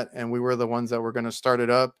all that, and we were the ones that were going to start it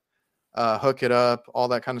up, hook it up, all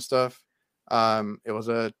that kind of stuff. It was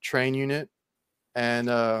a train unit, and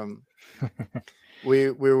we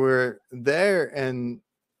were there, and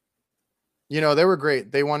they were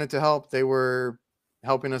great. They wanted to help. They were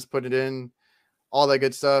helping us put it in, all that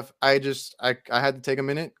good stuff. I had to take a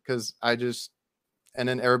minute because and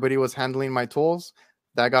then everybody was handling my tools.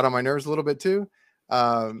 That got on my nerves a little bit too.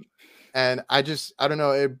 And I don't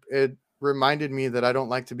know. It reminded me that I don't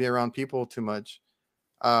like to be around people too much,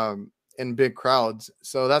 in big crowds.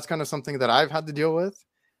 So that's kind of something that I've had to deal with.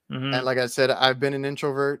 And like I said, I've been an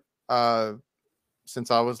introvert,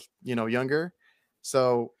 since I was, younger.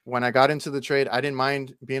 So when I got into the trade, I didn't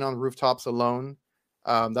mind being on rooftops alone.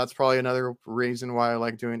 That's probably another reason why I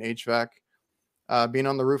like doing HVAC. Being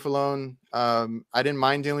on the roof alone, I didn't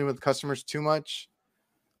mind dealing with customers too much,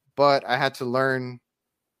 but I had to learn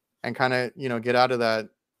and kind of, get out of that.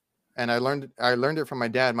 And I learned it from my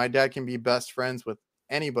dad. My dad can be best friends with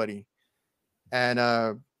anybody,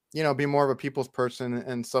 and be more of a people's person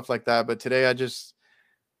and stuff like that. But today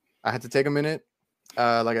I had to take a minute.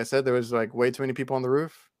 Like I said, there was like way too many people on the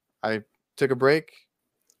roof. I took a break.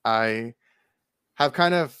 I have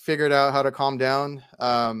kind of figured out how to calm down.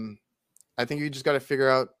 I think you just got to figure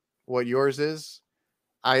out what yours is.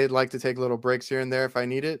 I like to take little breaks here and there if I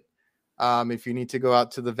need it. If you need to go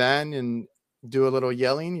out to the van and do a little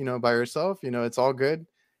yelling, by yourself, it's all good.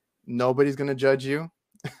 Nobody's going to judge you.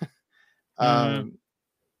 Mm-hmm.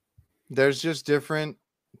 There's just different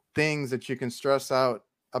things that you can stress out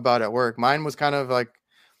about at work. Mine was kind of like,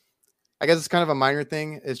 I guess it's kind of a minor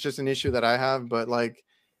thing. It's just an issue that I have. But like,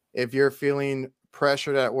 if you're feeling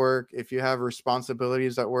pressured at work, if you have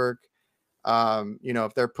responsibilities at work,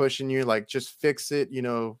 if they're pushing you, like just fix it.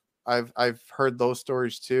 I've heard those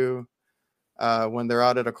stories too. When they're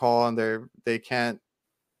out at a call and they can't,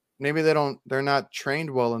 maybe they're not trained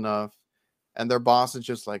well enough, and their boss is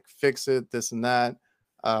just like, fix it, this and that.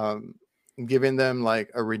 Um, Giving them like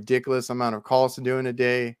a ridiculous amount of calls to do in a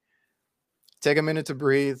day. Take a minute to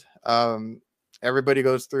breathe. Everybody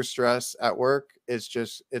goes through stress at work.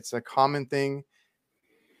 It's a common thing.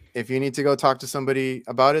 If you need to go talk to somebody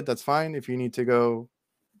about it, that's fine. If you need to go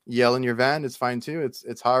yell in your van, it's fine too.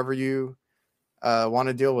 It's however you want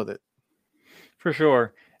to deal with it. For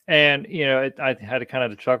sure. And I had to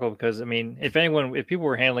kind of chuckle because I mean, if people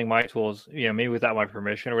were handling my tools, maybe without my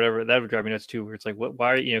permission or whatever, that would drive me nuts too. Where it's like, what?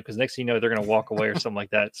 Why? Because next thing you know, they're going to walk away or something like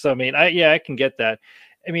that. So I mean, I can get that.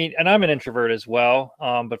 I mean, and I'm an introvert as well.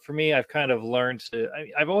 But for me, I've kind of learned to.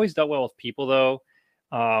 I've always dealt well with people though.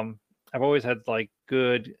 I've always had like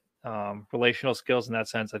good relational skills in that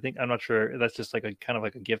sense. I'm not sure that's just like a kind of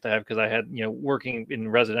like a gift I have because I had working in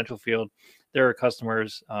residential field, there are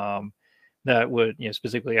customers. That would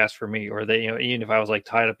specifically ask for me, or they even if I was like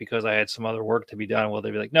tied up because I had some other work to be done, well they'd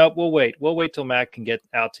be like, nope, we'll wait till Matt can get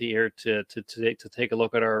out to here to take a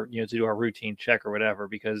look at our to do our routine check or whatever,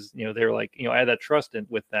 because they're like I had that trust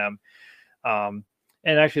with them. And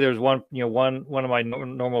actually there was one of my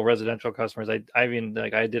normal residential customers, I even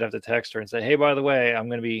like I did have to text her and say, hey, by the way, I'm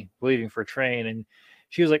going to be leaving for a train, and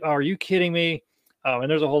she was like, oh, are you kidding me?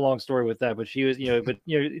 And there's a whole long story with that, but she was,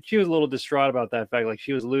 she was a little distraught about that fact. Like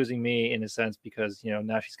she was losing me in a sense because,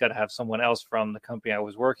 now she's got to have someone else from the company I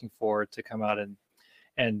was working for to come out and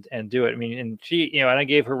do it. I mean, and she, and I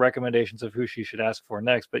gave her recommendations of who she should ask for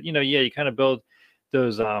next, but you kind of build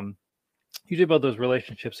those, you do build those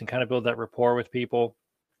relationships and kind of build that rapport with people.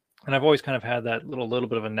 And I've always kind of had that little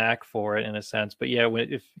bit of a knack for it in a sense. But yeah,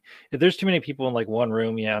 if there's too many people in like one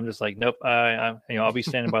room, I'm just like, nope. I'll be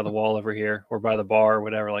standing by the wall over here or by the bar or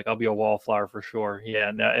whatever. Like I'll be a wallflower for sure.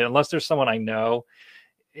 Yeah, no, unless there's someone I know.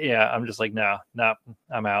 Yeah, I'm just like, no,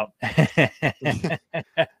 I'm out. I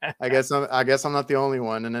guess I'm not the only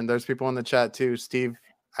one. And then there's people in the chat too. Steve,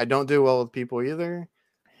 I don't do well with people either.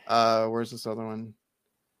 Where's this other one?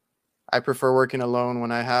 I prefer working alone.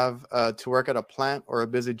 When I have to work at a plant or a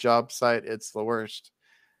busy job site, it's the worst.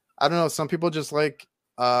 I don't know. Some people just like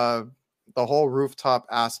the whole rooftop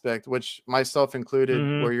aspect, which myself included,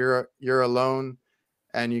 Mm-hmm. where you're alone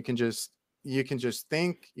and you can just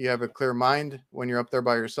think. You have a clear mind when you're up there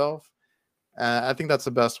by yourself. I think that's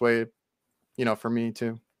the best way, for me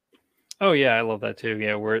too. Oh yeah, I love that too.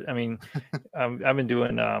 Yeah, I mean, I've been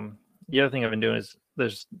doing the other thing I've been doing is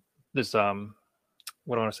there's this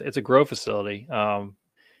what do I want to say? It's a grow facility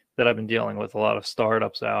that I've been dealing with a lot of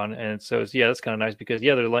startups out, and so that's kind of nice because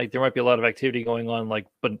there might be a lot of activity going on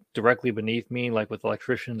but directly beneath me, like with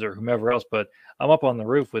electricians or whomever else. But I'm up on the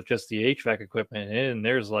roof with just the HVAC equipment, and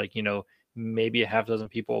there's maybe a half dozen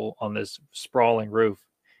people on this sprawling roof,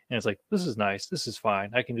 and it's like, this is nice, this is fine.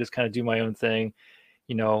 I can just kind of do my own thing.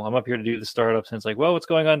 I'm up here to do the startups, and it's like, well, what's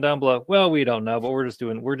going on down below? Well, we don't know, but we're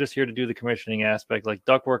just here to do the commissioning aspect, like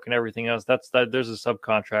ductwork and everything else. There's a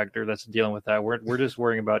subcontractor that's dealing with that. We're just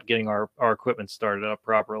worrying about getting our equipment started up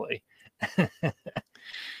properly.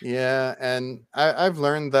 Yeah, and I've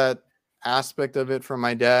learned that aspect of it from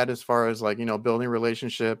my dad, as far as like building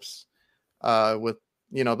relationships with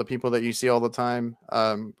the people that you see all the time.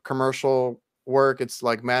 Commercial work, it's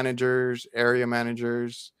like managers, area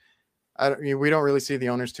managers. We don't really see the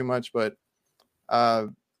owners too much, but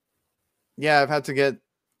I've had to get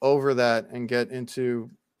over that and get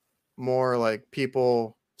into more like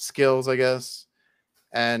people skills, I guess.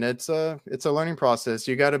 And it's a learning process.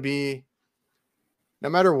 You got to be no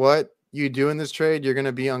matter what you do in this trade, you're going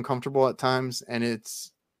to be uncomfortable at times, and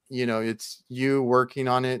it's you working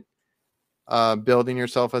on it, building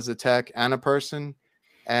yourself as a tech and a person.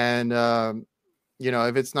 And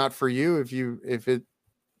if it's not for you,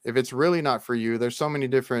 if it's really not for you, there's so many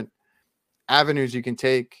different avenues you can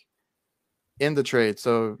take in the trade.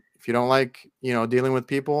 So if you don't like dealing with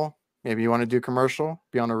people, maybe you want to do commercial,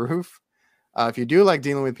 be on a roof. If you do like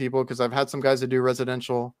dealing with people, because I've had some guys that do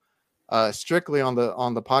residential strictly on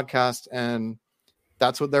the podcast, and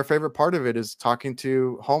that's what their favorite part of it is, talking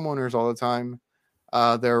to homeowners all the time,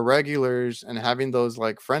 their regulars, and having those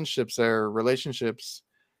like friendships there, relationships.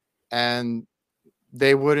 And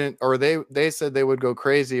they wouldn't, or they said they would go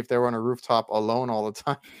crazy if they were on a rooftop alone all the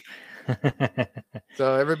time.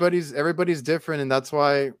 So everybody's different, and that's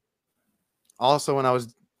why also when I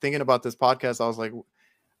was thinking about this podcast, I was like,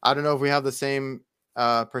 I don't know if we have the same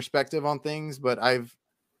perspective on things, but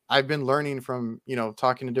I've been learning from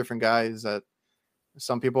talking to different guys that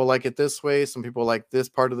some people like it this way, some people like this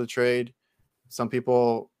part of the trade, some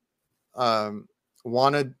people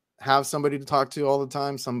want to have somebody to talk to all the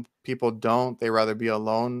time, some people don't. They rather be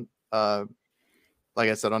alone, like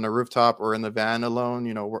I said, on a rooftop or in the van alone,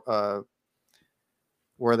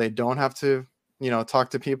 where they don't have to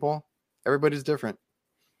talk to people. Everybody's different.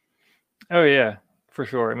 Oh yeah, for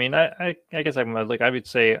sure. I mean, I guess I would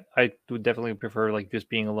say I would definitely prefer like just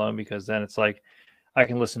being alone, because then it's like I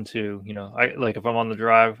can listen to, I like if I'm on the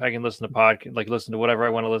drive, I can listen to listen to whatever I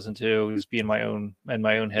want to listen to, just be in my own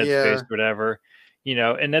headspace, whatever,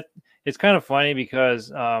 and that it's kind of funny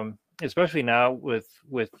because especially now with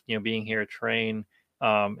being here at Train,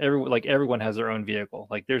 everyone has their own vehicle.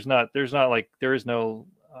 Like there is no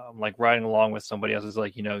like riding along with somebody else. It's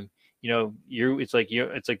like it's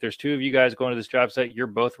like there's two of you guys going to this job site, you're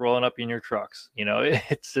both rolling up in your trucks.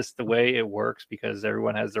 It's just the way it works because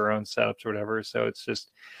everyone has their own setups or whatever, so it's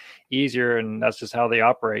just easier, and that's just how they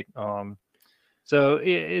operate. So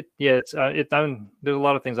there's a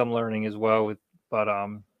lot of things I'm learning as well but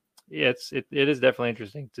it is definitely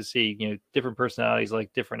interesting to see different personalities,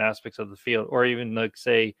 like different aspects of the field, or even like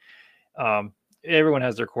say everyone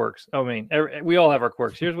has their quirks. I mean, we all have our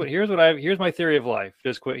quirks. Here's my theory of life.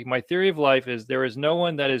 Just quick, my theory of life is there is no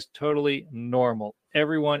one that is totally normal.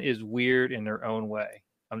 Everyone is weird in their own way.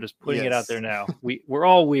 I'm just putting it out there now. We're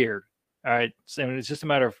all weird. All right. So it's just a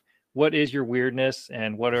matter of what is your weirdness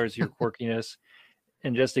and what is your quirkiness,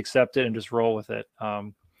 and just accept it and just roll with it.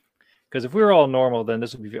 Because if we were all normal, then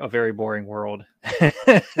this would be a very boring world.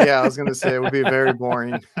 Yeah, I was going to say it would be very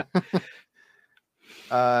boring.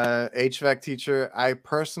 HVAC teacher, I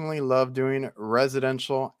personally love doing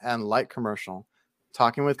residential and light commercial,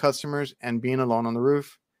 talking with customers and being alone on the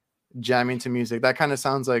roof, jamming to music. That kind of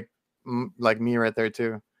sounds like me right there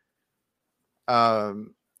too.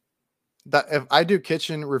 That if I do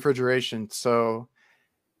kitchen refrigeration, so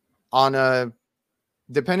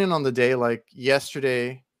depending on the day, like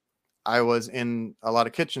yesterday, I was in a lot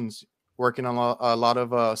of kitchens working on a lot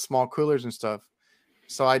of small coolers and stuff.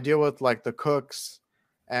 So I deal with like the cooks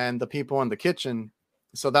and the people in the kitchen.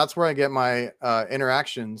 So that's where I get my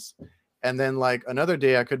interactions. And then like another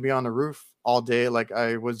day I could be on the roof all day. Like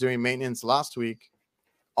I was doing maintenance last week,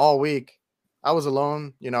 all week. I was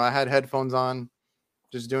alone. I had headphones on,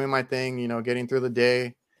 just doing my thing, getting through the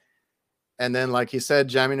day. And then like he said,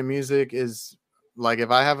 jamming to music is like,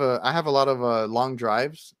 if I have a lot of long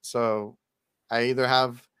drives. So I either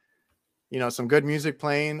have some good music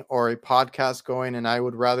playing or a podcast going, and I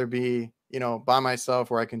would rather be by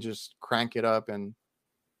myself where I can just crank it up and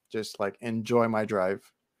just like enjoy my drive.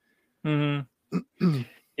 Mm-hmm.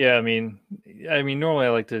 Yeah, I mean normally I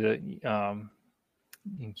like to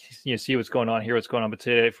see what's going on, hear what's going on, but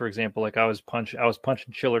today, for example, like I was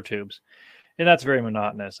punching chiller tubes, and that's very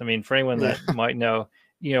monotonous. I mean, for anyone that might know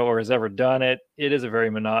or has ever done it, it is a very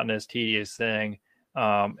monotonous, tedious thing.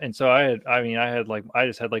 And so I have like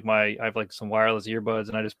some wireless earbuds,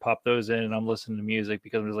 and I just pop those in and I'm listening to music,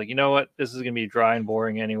 because I was like, you know what, this is going to be dry and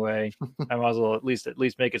boring anyway. I might as well at least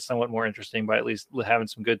make it somewhat more interesting by at least having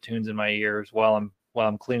some good tunes in my ears while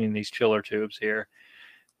I'm cleaning these chiller tubes here.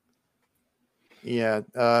 Yeah.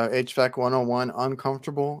 HVAC 101,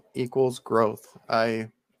 uncomfortable equals growth. I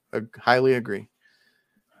highly agree.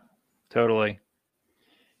 Totally.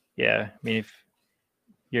 Yeah. I mean, if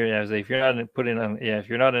you're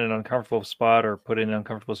not in an uncomfortable spot or put in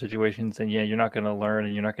uncomfortable situations, then you're not going to learn,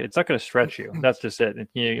 and it's not going to stretch you. That's just it.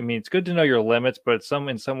 I mean, it's good to know your limits, but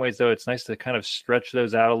in some ways though, it's nice to kind of stretch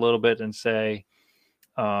those out a little bit and say,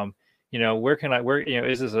 is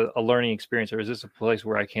this a learning experience, or is this a place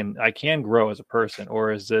where I can grow as a person,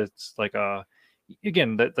 or is this like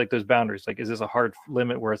again, that like those boundaries, like, is this a hard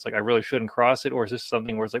limit where it's like I really shouldn't cross it, or is this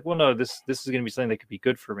something where it's like, well, no, this is going to be something that could be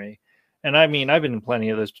good for me. And I mean, I've been in plenty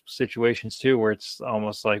of those situations too, where it's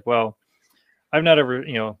almost like, well, I've not ever,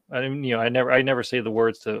 I never say the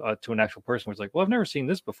words to an actual person where it's like, well, I've never seen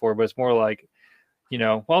this before, but it's more like,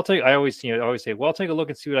 well, I always, always say, well, I'll take a look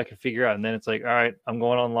and see what I can figure out. And then it's like, all right, I'm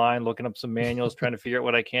going online, looking up some manuals, trying to figure out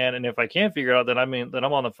what I can. And if I can't figure it out, then then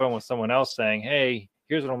I'm on the phone with someone else saying, hey,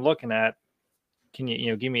 here's what I'm looking at. Can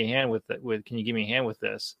you, give me a hand with it? Can you give me a hand with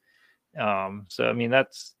this? So, I mean,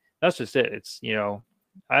 that's just it. It's,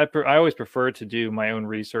 I always prefer to do my own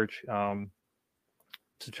research,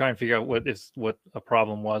 to try and figure out what a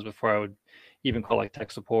problem was before I would even call like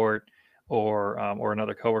tech support or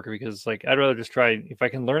another coworker, because like I'd rather just try, if I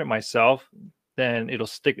can learn it myself, then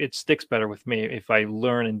it sticks better with me if I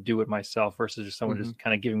learn and do it myself versus just someone just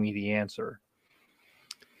kind of giving me the answer.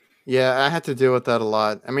 Yeah, I had to deal with that a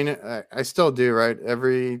lot. I mean, I still do, right?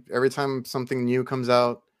 Every time something new comes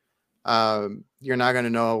out, you're not going to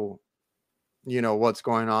know, what's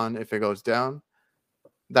going on if it goes down.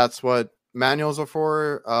 That's what manuals are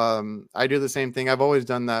for. I do the same thing. I've always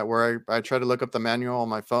done that, where I try to look up the manual on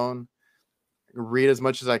my phone, read as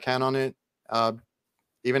much as I can on it,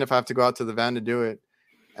 even if I have to go out to the van to do it,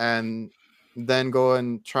 and then go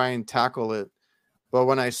and try and tackle it. But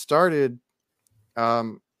when I started,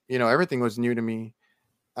 everything was new to me.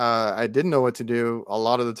 I didn't know what to do a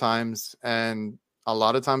lot of the times, and a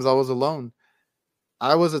lot of times I was alone.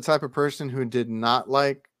 I was the type of person who did not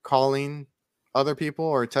like calling other people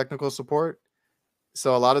or technical support.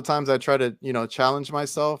 So a lot of times I try to, challenge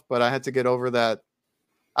myself, but I had to get over that.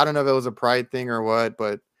 I don't know if it was a pride thing or what,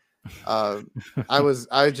 but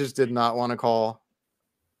I just did not want to call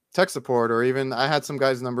tech support, or even I had some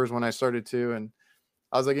guys' numbers when I started to, and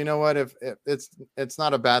I was like, you know what, if it's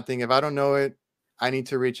not a bad thing. If I don't know it, I need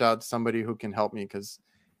to reach out to somebody who can help me, because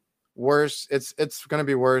worse, it's going to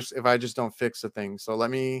be worse if I just don't fix the thing. So let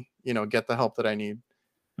me, get the help that I need.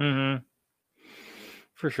 Mm-hmm.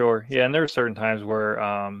 For sure. Yeah. And there are certain times where,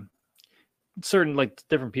 certain like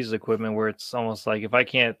different pieces of equipment where it's almost like if I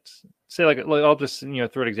can't say like I'll just, throw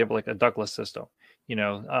an example, like a ductless system,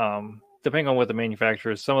 depending on what the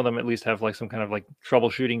manufacturer is, some of them at least have like some kind of like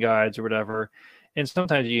troubleshooting guides or whatever. And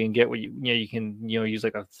sometimes you can get what you can, use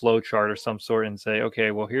like a flow chart or some sort and say,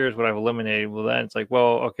 okay, well, here's what I've eliminated. Well, then it's like,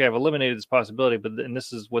 well, okay, I've eliminated this possibility, but then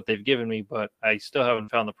this is what they've given me, but I still haven't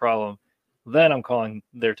found the problem. Then I'm calling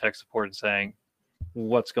their tech support and saying,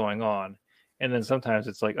 what's going on? And then sometimes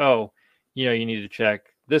it's like, oh, you need to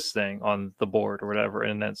check this thing on the board or whatever.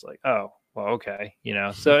 And then it's like, oh, well, okay.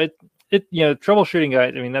 So troubleshooting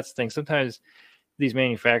guide. I mean, that's the thing. Sometimes these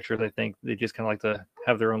manufacturers, I think they just kind of like to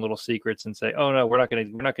have their own little secrets and say, oh no, we're not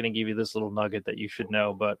going to give you this little nugget that you should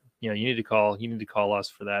know, but you need to call us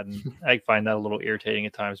for that. And I find that a little irritating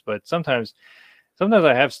at times, but sometimes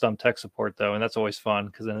I have some tech support though, and that's always fun,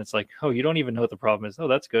 because then it's like, oh, you don't even know what the problem is. Oh,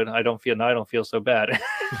 that's good. I don't feel so bad.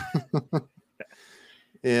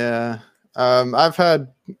 Yeah. I've had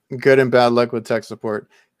good and bad luck with tech support.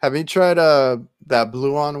 Have you tried that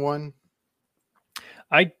Blue On one?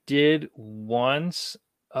 I did once.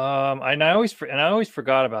 And I always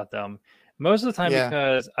forgot about them most of the time,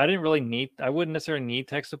 because I wouldn't necessarily need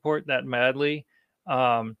tech support that madly.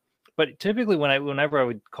 But typically whenever I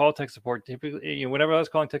would call tech support, whenever I was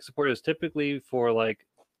calling tech support, it was typically for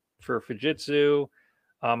Fujitsu,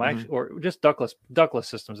 actually, or just ductless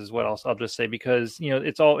systems is what I'll just say, because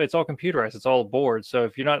it's all computerized, it's all board. So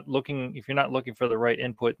if you're not looking for the right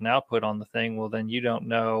input and output on the thing, well, then you don't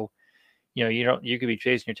know. You could be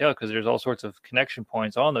chasing your tail, because there's all sorts of connection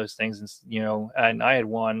points on those things, and I had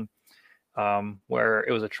one where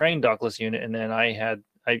it was a train ductless unit, and then I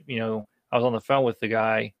was on the phone with the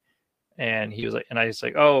guy, and he was like, and I was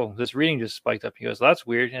like, oh, this reading just spiked up. He goes, that's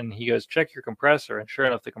weird. And he goes, check your compressor. And sure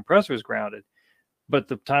enough, the compressor is grounded. But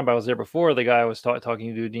the time I was there before, the guy I was talking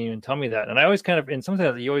to didn't even tell me that. And I always and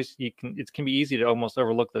sometimes it can be easy to almost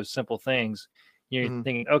overlook those simple things. You're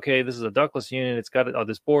thinking, okay, this is a ductless unit. It's got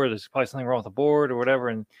this board. There's probably something wrong with the board or whatever.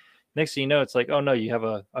 And next thing you know, it's like, oh no, you have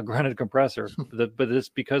a grounded compressor. But it's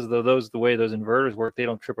because of the way those inverters work. They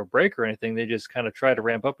don't trip a break or anything. They just kind of try to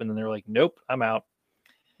ramp up, and then they're like, nope, I'm out.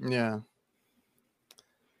 Yeah.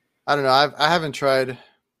 I don't know. I haven't tried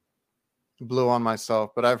Blue On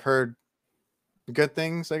myself, but I've heard good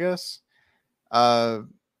things, I guess. And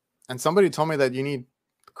somebody told me that you need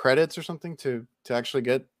credits or something to actually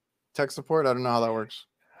get tech support. I don't know how that works.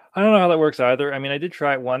 I don't know how that works either. I mean, I did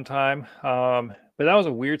try it one time, but that was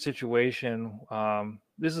a weird situation.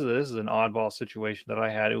 This is an oddball situation that I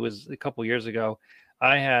had. It was a couple years ago.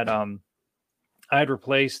 I had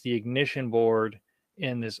replaced the ignition board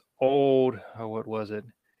in this old, what was it?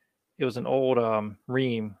 It was an old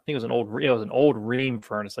Ream. I think it was an old Ream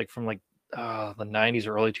furnace, like from like the 90s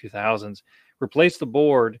or early 2000s. Replaced the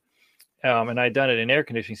board, and I'd done it in air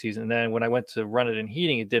conditioning season. And then when I went to run it in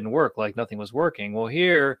heating, it didn't work. Like nothing was working. Well,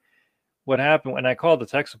 here, what happened when I called the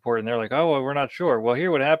tech support, and they're like, "Oh, well, we're not sure." Well,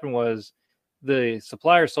 here, what happened was the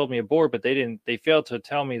supplier sold me a board, but they failed to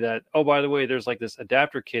tell me that, oh, by the way, there's like this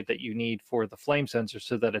adapter kit that you need for the flame sensor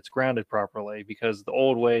so that it's grounded properly, because the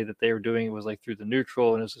old way that they were doing it was like through the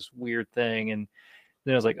neutral, and it was this weird thing. And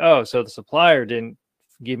then I was like, oh, so the supplier didn't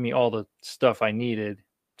give me all the stuff I needed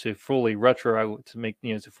to fully retrofit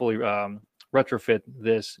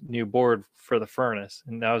this new board for the furnace.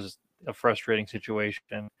 And that was just a frustrating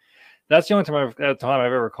situation. That's the only time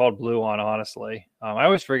I've ever called Blue on, honestly. I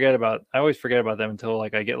always forget about them until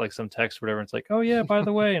like I get like some text or whatever. It's like, oh yeah, by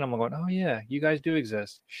the way, and I'm going, oh yeah, you guys do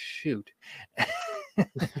exist. Shoot.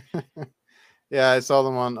 Yeah, I saw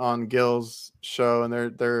them on Gil's show, and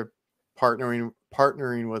they're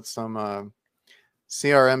partnering with some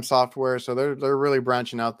CRM software, so they're really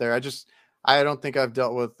branching out there. I don't think I've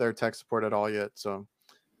dealt with their tech support at all yet, so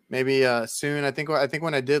maybe soon. I think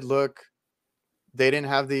when I did look, they didn't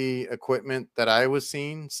have the equipment that I was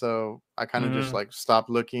seeing, so I kind of just like stopped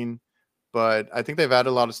looking. But I think they've added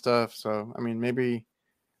a lot of stuff, so I mean, maybe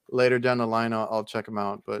later down the line I'll check them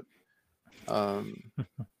out. But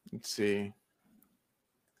let's see.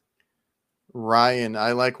 Ryan,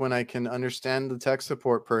 I like when I can understand the tech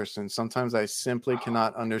support person. Sometimes I simply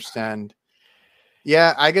cannot understand.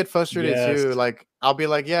 Yeah, I get frustrated too. Like I'll be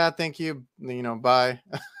like, yeah, thank you, bye.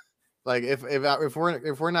 Like if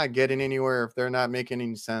we're not getting anywhere, if they're not making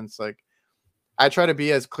any sense, like I try to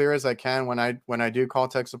be as clear as I can when I do call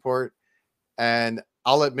tech support. And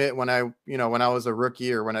I'll admit when I was a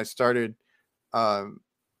rookie or when I started, I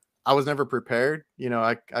was never prepared.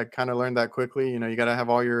 I kind of learned that quickly. You got to have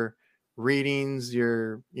all your readings,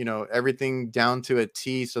 your everything down to a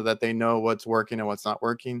T so that they know what's working and what's not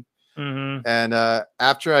working. And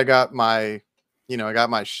after I got my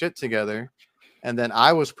shit together, and then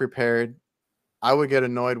I was prepared, I would get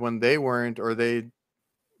annoyed when they weren't, or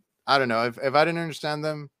I don't know, if I didn't understand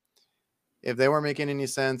them, if they weren't making any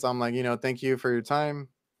sense, I'm like, thank you for your time.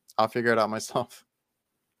 I'll figure it out myself.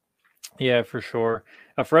 Yeah, for sure.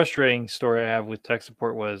 A frustrating story I have with tech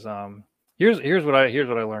support was here's what I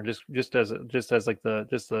learned, just as like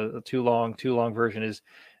the too long version is,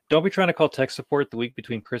 don't be trying to call tech support the week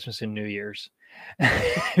between Christmas and New Year's,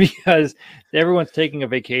 because everyone's taking a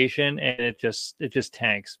vacation and it just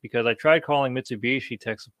tanks. Because I tried calling Mitsubishi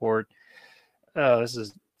tech support. This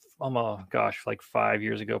is, oh my gosh, like 5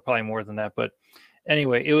 years ago, probably more than that. But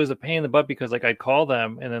anyway, it was a pain in the butt because like I'd call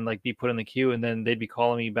them and then like be put in the queue, and then they'd be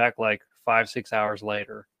calling me back like 5-6 hours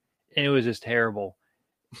later, and it was just terrible.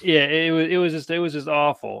 Yeah, it was just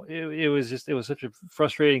awful. It was such a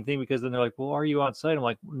frustrating thing, because then they're like, well, are you on site? I'm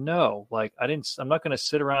like, no, like I'm not going to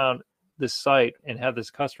sit around this site and have this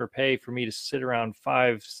customer pay for me to sit around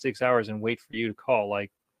 5-6 hours and wait for you to call. Like,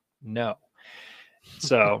 no.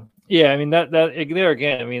 So yeah, I mean that there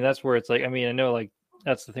again, I mean, that's where it's like, I mean, I know like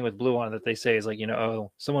that's the thing with Blue On that they say is like, oh,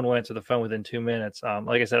 someone will answer the phone within 2 minutes.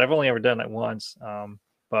 Like I said, I've only ever done that once.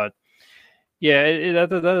 But yeah,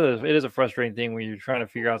 it is a frustrating thing when you're trying to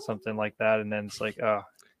figure out something like that, and then it's like, oh,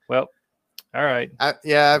 well, all right.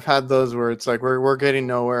 I've had those where it's like we're getting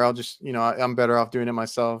nowhere. I'll just, I'm better off doing it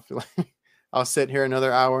myself. I'll sit here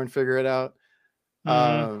another hour and figure it out.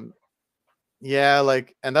 Yeah,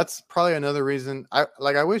 like, and that's probably another reason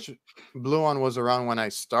I wish Blue On was around when I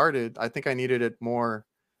started. I think I needed it more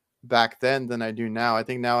back then than I do now. I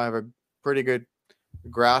think now I have a pretty good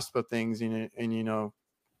grasp of things, and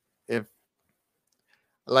if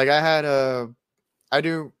like I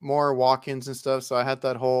do more walk-ins and stuff, so I had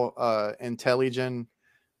that whole Intelligen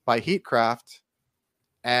by Heatcraft,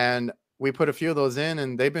 and we put a few of those in,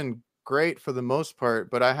 and they've been great for the most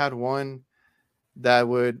part. But I had one that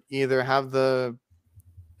would either have the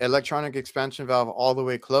electronic expansion valve all the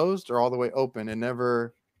way closed or all the way open, and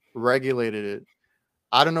never regulated it.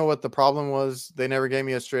 I don't know what the problem was. They never gave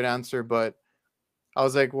me a straight answer, but I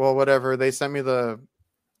was like, well, whatever. They sent me the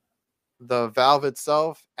valve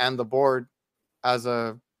itself and the board as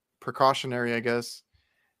a precautionary, I guess.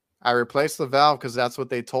 I replaced the valve because that's what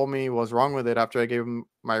they told me was wrong with it after I gave them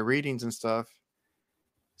my readings and stuff.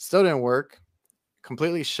 Still didn't work.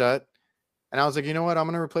 Completely shut. And I was like, you know what? I'm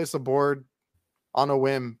going to replace the board on a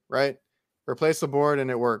whim, right? Replace the board,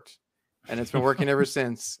 and it worked. And it's been working ever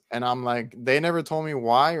since. And I'm like, they never told me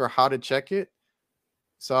why or how to check it.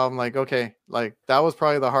 So I'm like, okay, like that was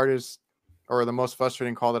probably the hardest or the most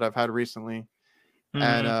frustrating call that I've had recently.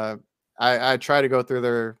 And I try to go through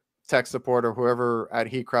their tech support or whoever at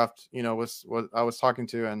Heatcraft, was what I was talking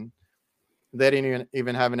to, and they didn't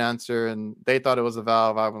even have an answer, and they thought it was a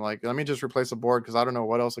valve. I was like, let me just replace a board because I don't know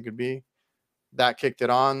what else it could be. That kicked it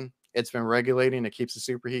on. It's been regulating. It keeps the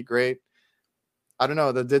superheat great. I don't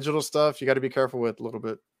know, the digital stuff you got to be careful with a little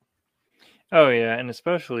bit. Oh yeah, and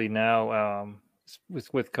especially now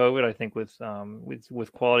with COVID, I think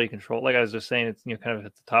with quality control, like I was just saying, it's kind of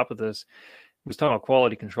at the top of this. Was talking about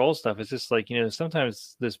quality control stuff. It's just like,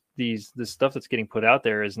 sometimes this stuff that's getting put out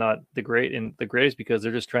there is not the greatest because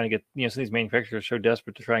they're just trying to get, some of these manufacturers are so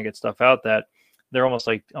desperate to try and get stuff out that they're almost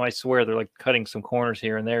like, I swear they're like cutting some corners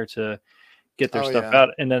here and there to get their stuff out,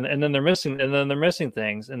 and then they're missing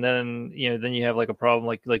things, and then then you have like a problem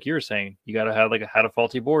like you were saying. You got to have had a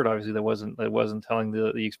faulty board, obviously that wasn't telling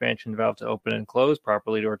the expansion valve to open and close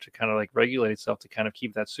properly, or to kind of like regulate itself to kind of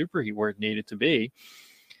keep that superheat where it needed to be.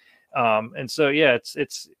 And so yeah, it's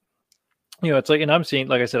it's like, and I'm seeing,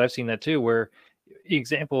 like I said, I've seen that too, where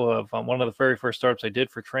example of one of the very first startups I did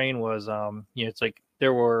for Train was it's like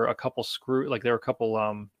there were a couple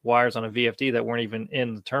wires on a VFD that weren't even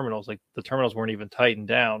in the terminals. Like the terminals weren't even tightened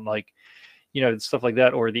down, like stuff like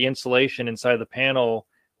that, or the insulation inside the panel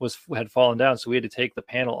had fallen down, so we had to take the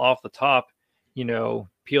panel off the top, peel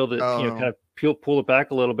the kind of pull it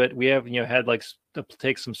back a little bit. We have had like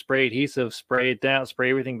take some spray adhesive, spray it down, spray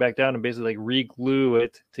everything back down, and basically like re-glue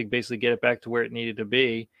it to basically get it back to where it needed to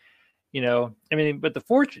be. But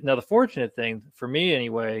the fortunate thing for me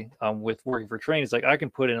anyway, with working for Train, is like I can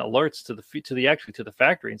put in alerts to the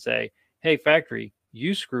factory and say, hey factory,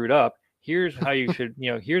 you screwed up. Here's how you should,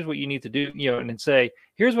 here's what you need to do, and then say,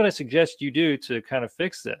 here's what I suggest you do to kind of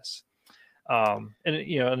fix this. And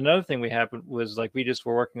another thing we happened was, like, we just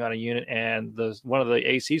were working on a unit, and one of the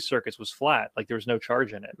AC circuits was flat, like there was no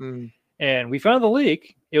charge in it. And we found the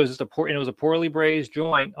leak. It was just it was a poorly brazed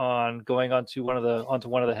joint going onto one of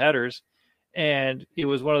the headers, and it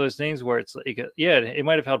was one of those things where it's like, yeah, it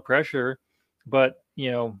might have held pressure, but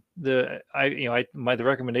my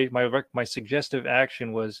suggestive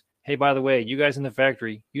action was, hey, by the way, you guys in the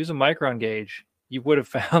factory, use a micron gauge. You would have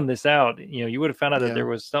found this out. You would have found out that there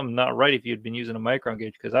was something not right if you'd been using a micron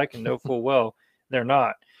gauge, because I can know full well they're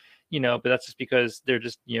not. But that's just because they're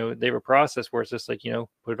just, they have a process where it's just like,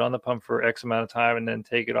 put it on the pump for X amount of time and then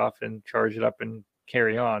take it off and charge it up and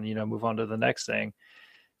carry on, move on to the next thing.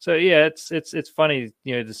 So yeah, it's funny,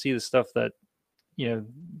 to see the stuff that,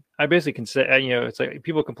 I basically can say, it's like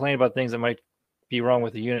people complain about things that might be wrong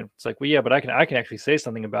with the unit. It's like, well, yeah, but I can actually say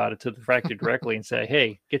something about it to the factory directly and say,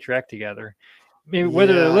 hey, get your act together. Maybe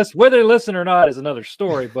whether they listen or not is another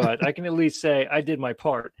story, but I can at least say I did my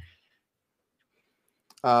part.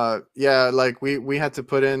 Like we had to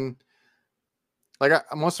put in, like,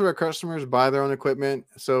 most of our customers buy their own equipment,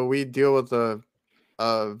 so we deal with a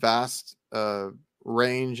vast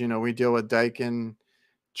range. We deal with Daikin,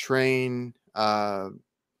 Train, I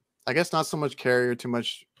guess not so much Carrier too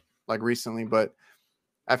much like recently, but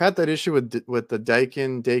I've had that issue with the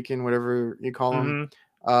Daikin, whatever you call them,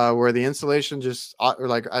 where the insulation just, or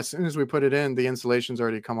like as soon as we put it in, the insulation's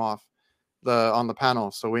already come off on the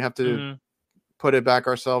panel, so we have to put it back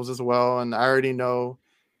ourselves as well. And I already know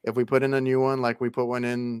if we put in a new one, like we put one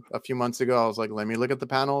in a few months ago, I was like, let me look at the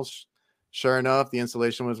panels. Sure enough, the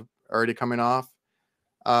insulation was already coming off.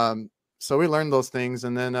 So we learned those things.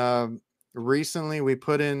 And then recently we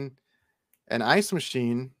put in an ice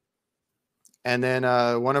machine, and then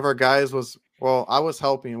one of our guys I was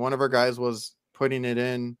helping. One of our guys was putting it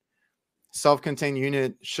in. Self-contained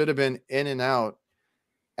unit, should have been in and out,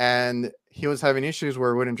 and he was having issues where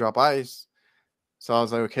it wouldn't drop ice. So I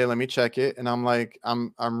was like, okay, let me check it. And I'm like,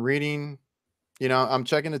 I'm reading, I'm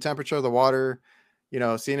checking the temperature of the water,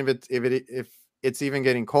 seeing if it's even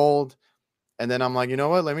getting cold. And then I'm like, you know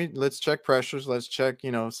what, let's check pressures. Let's check,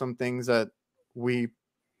 some things that we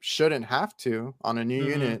shouldn't have to on a new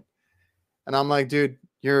unit. And I'm like, dude,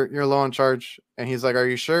 you're low on charge. And he's like, are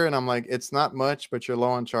you sure? And I'm like, it's not much, but you're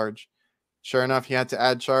low on charge. Sure enough, he had to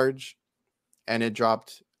add charge, and it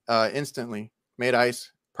dropped instantly, made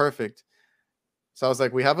ice perfect. So I was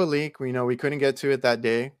like, we have a leak. We couldn't get to it that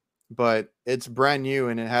day, but it's brand new,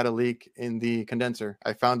 and it had a leak in the condenser.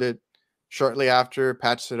 I found it shortly after,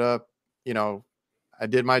 patched it up. I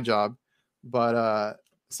did my job, but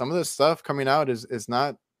some of the stuff coming out is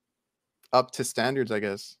not up to standards, I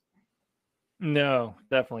guess. No,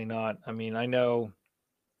 definitely not. I mean, I know,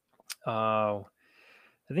 I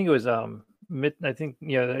think it was,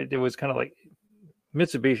 it was kind of like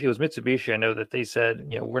Mitsubishi. It was Mitsubishi. I know that they said,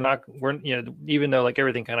 even though like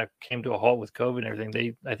everything kind of came to a halt with COVID and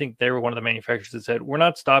everything, I think they were one of the manufacturers that said, we're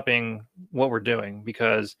not stopping what we're doing,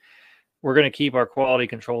 because we're going to keep our quality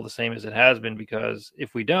control the same as it has been, because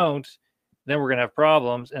if we don't, then we're going to have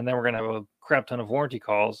problems, and then we're going to have a crap ton of warranty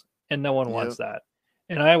calls, and no one wants Yep. that.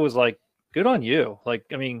 And I was like, good on you. Like,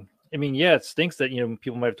 yeah, it stinks that,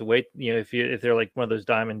 people might have to wait, if they're like one of those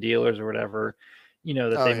diamond dealers or whatever, that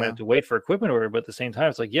Oh they might yeah. have to wait for equipment order. But at the same time,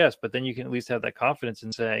 it's like, yes, but then you can at least have that confidence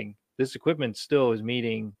in saying this equipment still is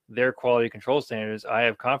meeting their quality control standards. I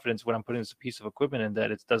have confidence when I'm putting this piece of equipment in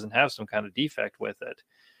that it doesn't have some kind of defect with it.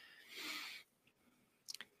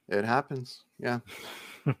 It happens. Yeah.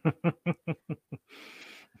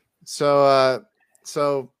 So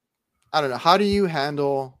I don't know. How do you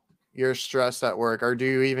handle your stress at work, or do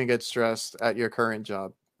you even get stressed at your current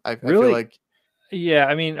job? I feel Really? like Yeah,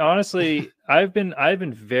 I mean, honestly, I've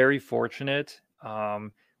been very fortunate,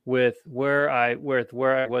 with where I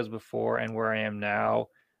was before and where I am now,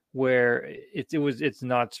 where it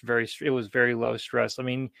was very low stress. I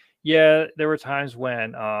mean, yeah, there were times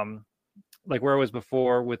when, like where I was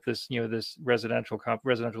before with this, this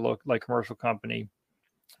like commercial company,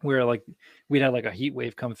 where like we'd had like a heat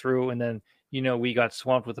wave come through, and then, we got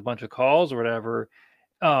swamped with a bunch of calls or whatever.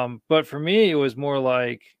 But for me, it was more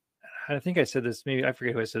like, I think I said this, maybe I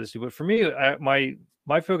forget who I said this to, but for me,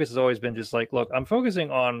 my focus has always been just like, look, I'm focusing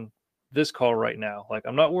on this call right now. Like,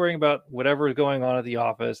 I'm not worrying about whatever is going on at the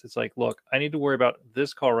office. It's like, look, I need to worry about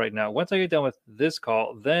this call right now. Once I get done with this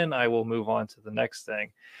call, then I will move on to the next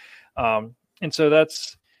thing. And so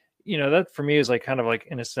that's, that for me is like kind of like,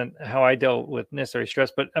 in a sense, how I dealt with necessary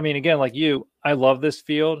stress. But I mean, again, like you, I love this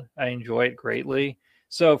field. I enjoy it greatly.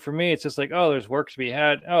 So for me, it's just like, oh, there's work to be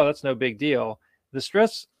had. Oh, that's no big deal. The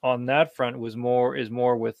stress on that front was more is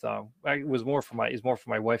more with I was more for my is more for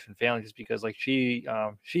my wife and family, just because like she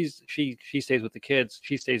stays with the kids.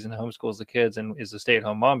 She stays in homeschools the kids and is a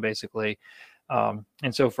stay-at-home mom basically. And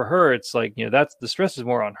so for her, it's like, that's the stress is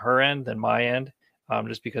more on her end than my end.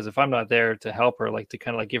 Just because if I'm not there to help her, like to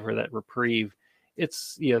kind of like give her that reprieve,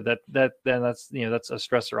 it's, then that's a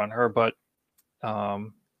stressor on her. But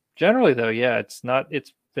generally though, yeah, it's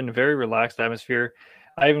been a very relaxed atmosphere.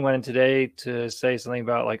 I even went in today to say something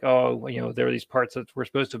about like, oh, there were these parts that were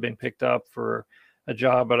supposed to have been picked up for a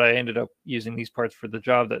job, but I ended up using these parts for the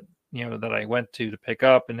job that, that I went to pick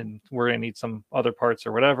up, and then we're going to need some other parts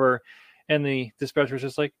or whatever. And the dispatcher was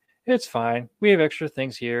just like, it's fine. We have extra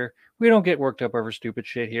things here. We don't get worked up over stupid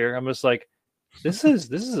shit here. I'm just like, this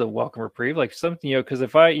is a welcome reprieve. Like something, because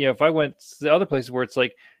if I went to the other places where it's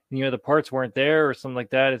like, the parts weren't there or something like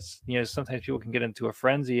that, it's, sometimes people can get into a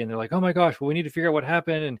frenzy and they're like, oh my gosh, well, we need to figure out what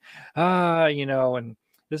happened. And and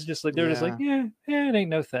this is just like, they're just like, yeah. yeah, it ain't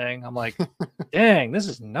no thing. I'm like, dang, this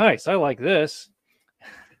is nice. I like this.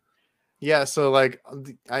 Yeah, so like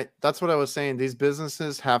that's what I was saying. These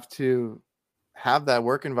businesses have to have that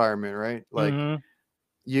work environment, right? Like Mm-hmm.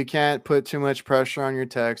 you can't put too much pressure on your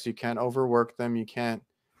techs. You can't overwork them. You can't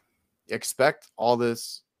expect all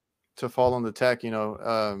this to fall on the tech.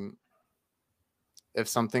 If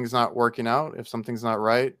something's not working out, if something's not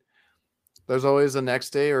right, there's always the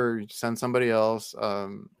next day, or you send somebody else.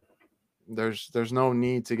 There's no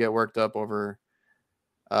need to get worked up over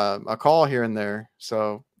a call here and there.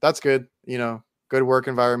 So that's good. Good work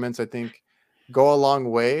environments, I think, go a long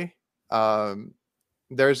way.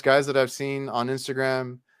 There's guys that I've seen on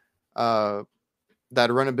Instagram uh,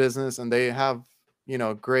 that run a business, and they have,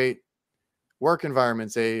 great work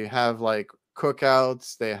environments. They have like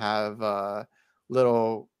cookouts. They have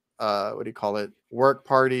little, what do you call it? Work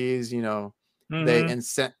parties. They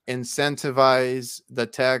Mm-hmm. incentivize the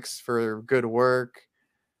techs for good work,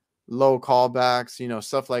 low callbacks,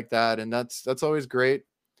 stuff like that. And that's always great.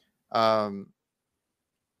 Because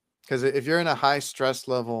if you're in a high stress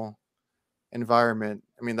level environment,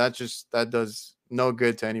 I mean, that does no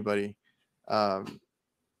good to anybody. Um,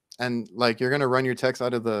 and like you're gonna run your techs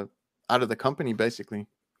out of the company basically.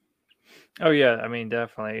 Oh yeah, I mean,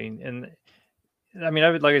 definitely. And I mean,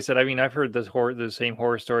 like I said, I mean, I've heard the same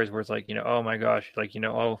horror stories where it's like, oh my gosh, like,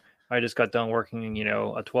 oh, I just got done working,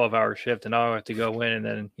 a 12-hour shift, and now I have to go in, and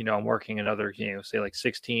then, I'm working another, say like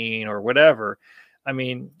 16 or whatever. I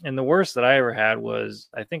mean, and the worst that I ever had was,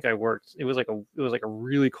 I think it was like a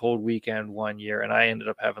really cold weekend one year, and I ended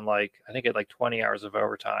up having like, I think I had like 20 hours of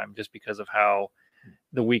overtime just because of how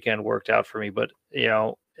the weekend worked out for me. But,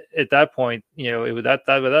 at that point, it was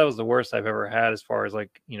that was the worst I've ever had as far as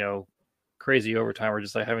like, crazy overtime or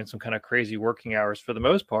just like having some kind of crazy working hours. For the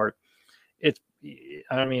most part, it's,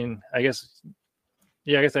 I mean, I guess,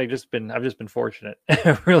 yeah, I guess I've just been fortunate,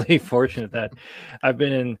 really fortunate that I've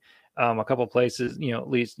been in a couple of places, at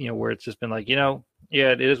least, where it's just been like, yeah,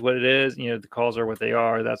 it is what it is. The calls are what they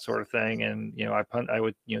are, that sort of thing. And, I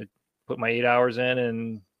would, put my 8 hours in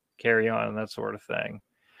and carry on and that sort of thing.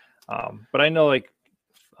 But I know like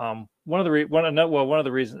another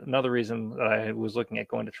reason that I was looking at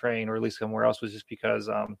going to train or at least somewhere else was just because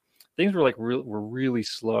things were like were really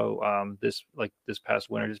slow this past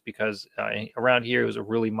winter, just because around here it was a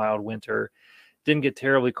really mild winter. Didn't get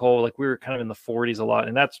terribly cold. Like we were kind of in the 40s a lot,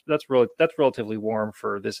 and that's relatively warm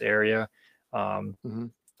for this area. Mm-hmm.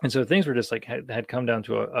 And so things were just like had come down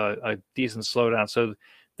to a decent slowdown. So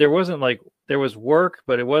there wasn't like there was work,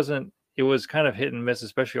 but it was kind of hit and miss,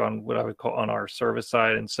 especially on what I would call on our service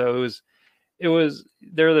side. And so it was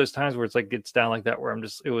there are those times where it's like gets down like that where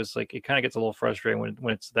it was like it kind of gets a little frustrating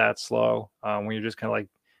when it's that slow, when you're just kind of like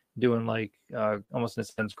doing like almost in a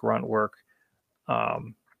sense grunt work.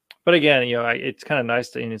 But again, it's kind of nice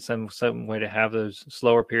to in some way to have those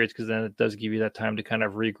slower periods, because then it does give you that time to kind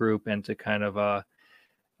of regroup and to kind of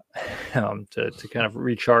to kind of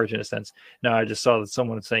recharge in a sense. Now I just saw that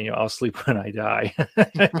someone saying, I'll sleep when I die.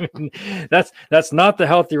 I mean, that's not the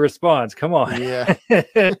healthy response. Come on. Yeah.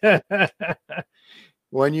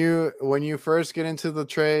 When you first get into the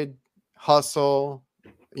trade, hustle,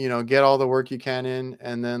 get all the work you can in,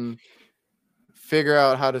 and then figure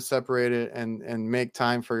out how to separate it and make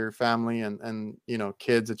time for your family and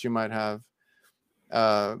kids that you might have.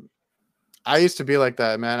 I used to be like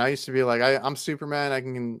that, man. I used to be like, I'm Superman. I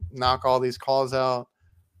can knock all these calls out.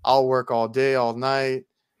 I'll work all day, all night.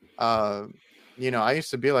 I used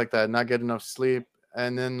to be like that, not get enough sleep.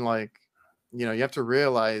 And then like, you have to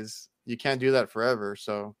realize you can't do that forever.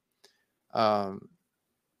 So,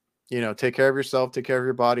 take care of yourself, take care of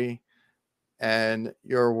your body, and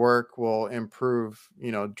your work will improve,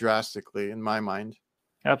 drastically in my mind.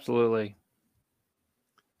 Absolutely.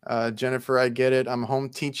 Jennifer, I get it. I'm home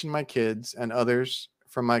teaching my kids and others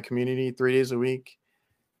from my community 3 days a week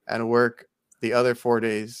and work the other 4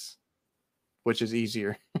 days, which is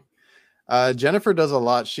easier. Jennifer does a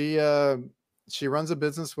lot. She runs a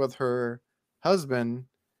business with her husband.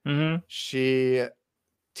 Mm-hmm. She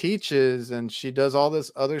teaches and she does all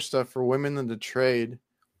this other stuff for women in the trade.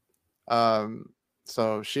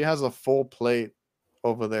 So she has a full plate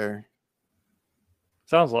over there.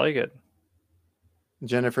 Sounds like it.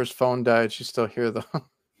 Jennifer's phone died. She's still here though.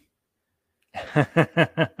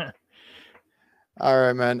 All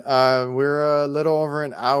right, man. We're a little over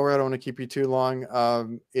an hour. I don't want to keep you too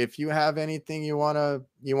long. If you have anything you wanna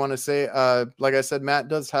say, like I said, Matt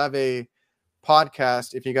does have a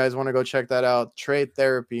podcast. If you guys want to go check that out, Trade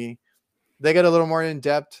Therapy. They get a little more in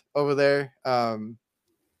depth over there.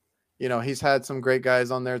 He's had some great guys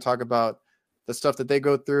on there talk about the stuff that they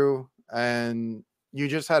go through, and you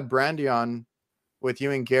just had Brandy on with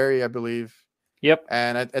you and Gary, I believe. Yep.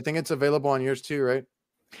 And I think it's available on yours too, right?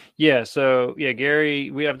 Yeah. So yeah,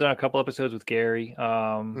 Gary, we have done a couple episodes with Gary,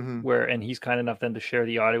 Mm-hmm. and he's kind enough then to share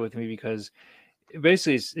the audio with me, because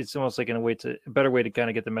basically it's almost like a better way to kind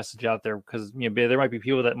of get the message out there, because there might be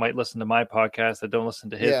people that might listen to my podcast that don't listen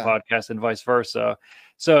to his podcast and vice versa.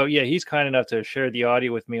 So yeah, he's kind enough to share the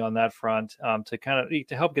audio with me on that front, to kind of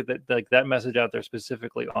to help get that message out there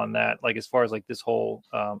specifically on that, like as far as like this whole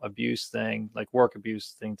abuse thing, like work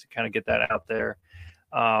abuse thing, to kind of get that out there.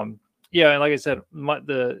 Yeah, and like I said,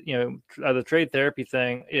 the trade therapy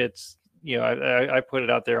thing, it's I put it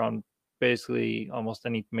out there on basically almost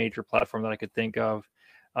any major platform that I could think of.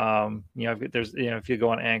 There's if you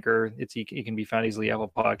go on Anchor, it can be found easily,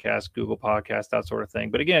 Apple Podcasts, Google Podcasts, that sort of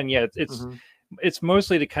thing. But again, yeah, it's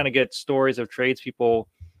mostly to kind of get stories of tradespeople,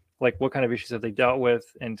 like what kind of issues have they dealt with,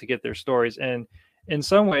 and to get their stories. And in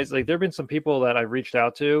some ways, like there have been some people that I've reached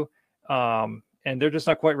out to, and they're just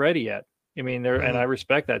not quite ready yet. I mean, and I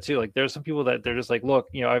respect that too. Like there's some people that they're just like, look,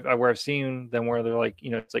 where I've seen them where they're like,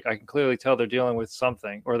 it's like I can clearly tell they're dealing with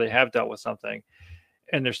something, or they have dealt with something,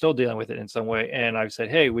 and they're still dealing with it in some way. And I've said,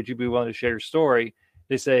 hey, would you be willing to share your story?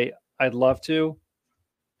 They say, I'd love to,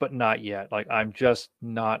 but not yet. Like I'm just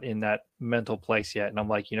not in that mental place yet. And I'm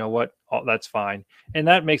like, you know what? That's fine. And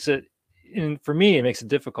that makes it, and for me, it makes it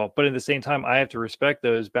difficult. But at the same time, I have to respect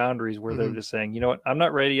those boundaries where they're just saying, you know what, I'm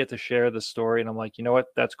not ready yet to share the story. And I'm like, you know what,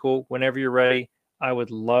 that's cool. Whenever you're ready, I would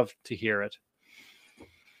love to hear it.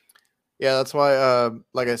 Yeah, that's why,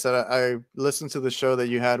 like I said, I listened to the show that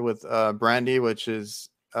you had with Brandy, which is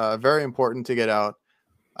very important to get out.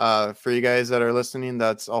 For you guys that are listening,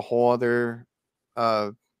 that's a whole other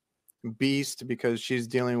beast, because she's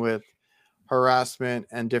dealing with harassment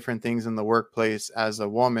and different things in the workplace as a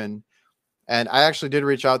woman. And I actually did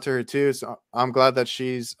reach out to her too. So I'm glad that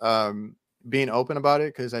she's being open about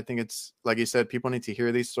it, because I think it's, like you said, people need to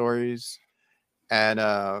hear these stories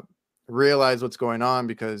and realize what's going on,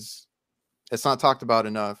 because it's not talked about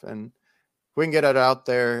enough. And if we can get it out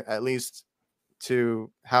there, at least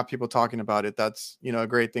to have people talking about it, that's, a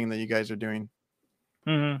great thing that you guys are doing.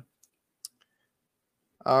 Mm-hmm.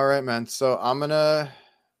 All right, man. So I'm gonna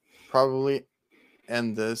probably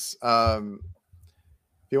end this. If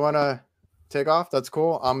you want to take off, that's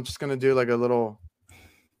cool. I'm just gonna do like a little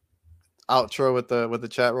outro with the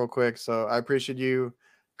chat real quick. So I appreciate you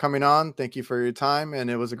coming on. Thank you for your time, and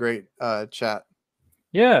it was a great chat.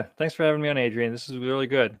 Yeah, thanks for having me on, Adrian. This is really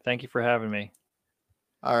good. Thank you for having me.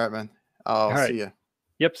 All right, man. I'll All right. see you.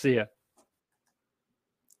 Yep. See ya.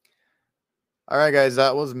 All right, guys.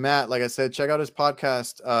 That was Matt. Like I said, check out his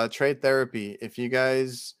podcast, Trade Therapy. If you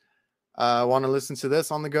guys want to listen to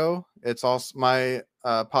this on the go, it's also my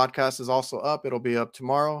podcast is also up. It'll be up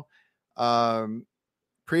tomorrow. Um,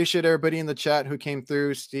 Appreciate everybody in the chat who came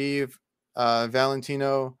through. Steve,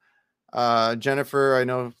 Valentino, Jennifer. I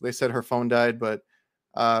know they said her phone died, but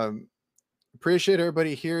appreciate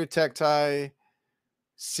everybody here. Tech Tie,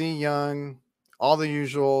 C Young, all the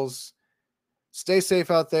usuals. Stay safe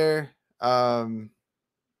out there.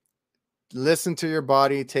 Listen to your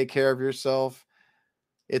body. Take care of yourself.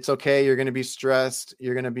 It's okay. You're going to be stressed.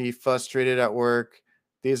 You're going to be frustrated at work.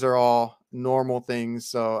 These are all normal things.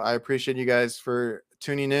 So I appreciate you guys for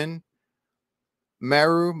tuning in.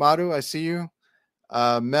 Maru, I see you.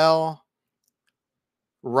 Mel,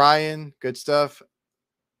 Ryan, good stuff.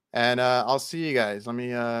 And I'll see you guys. Let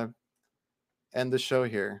me end the show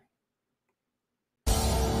here.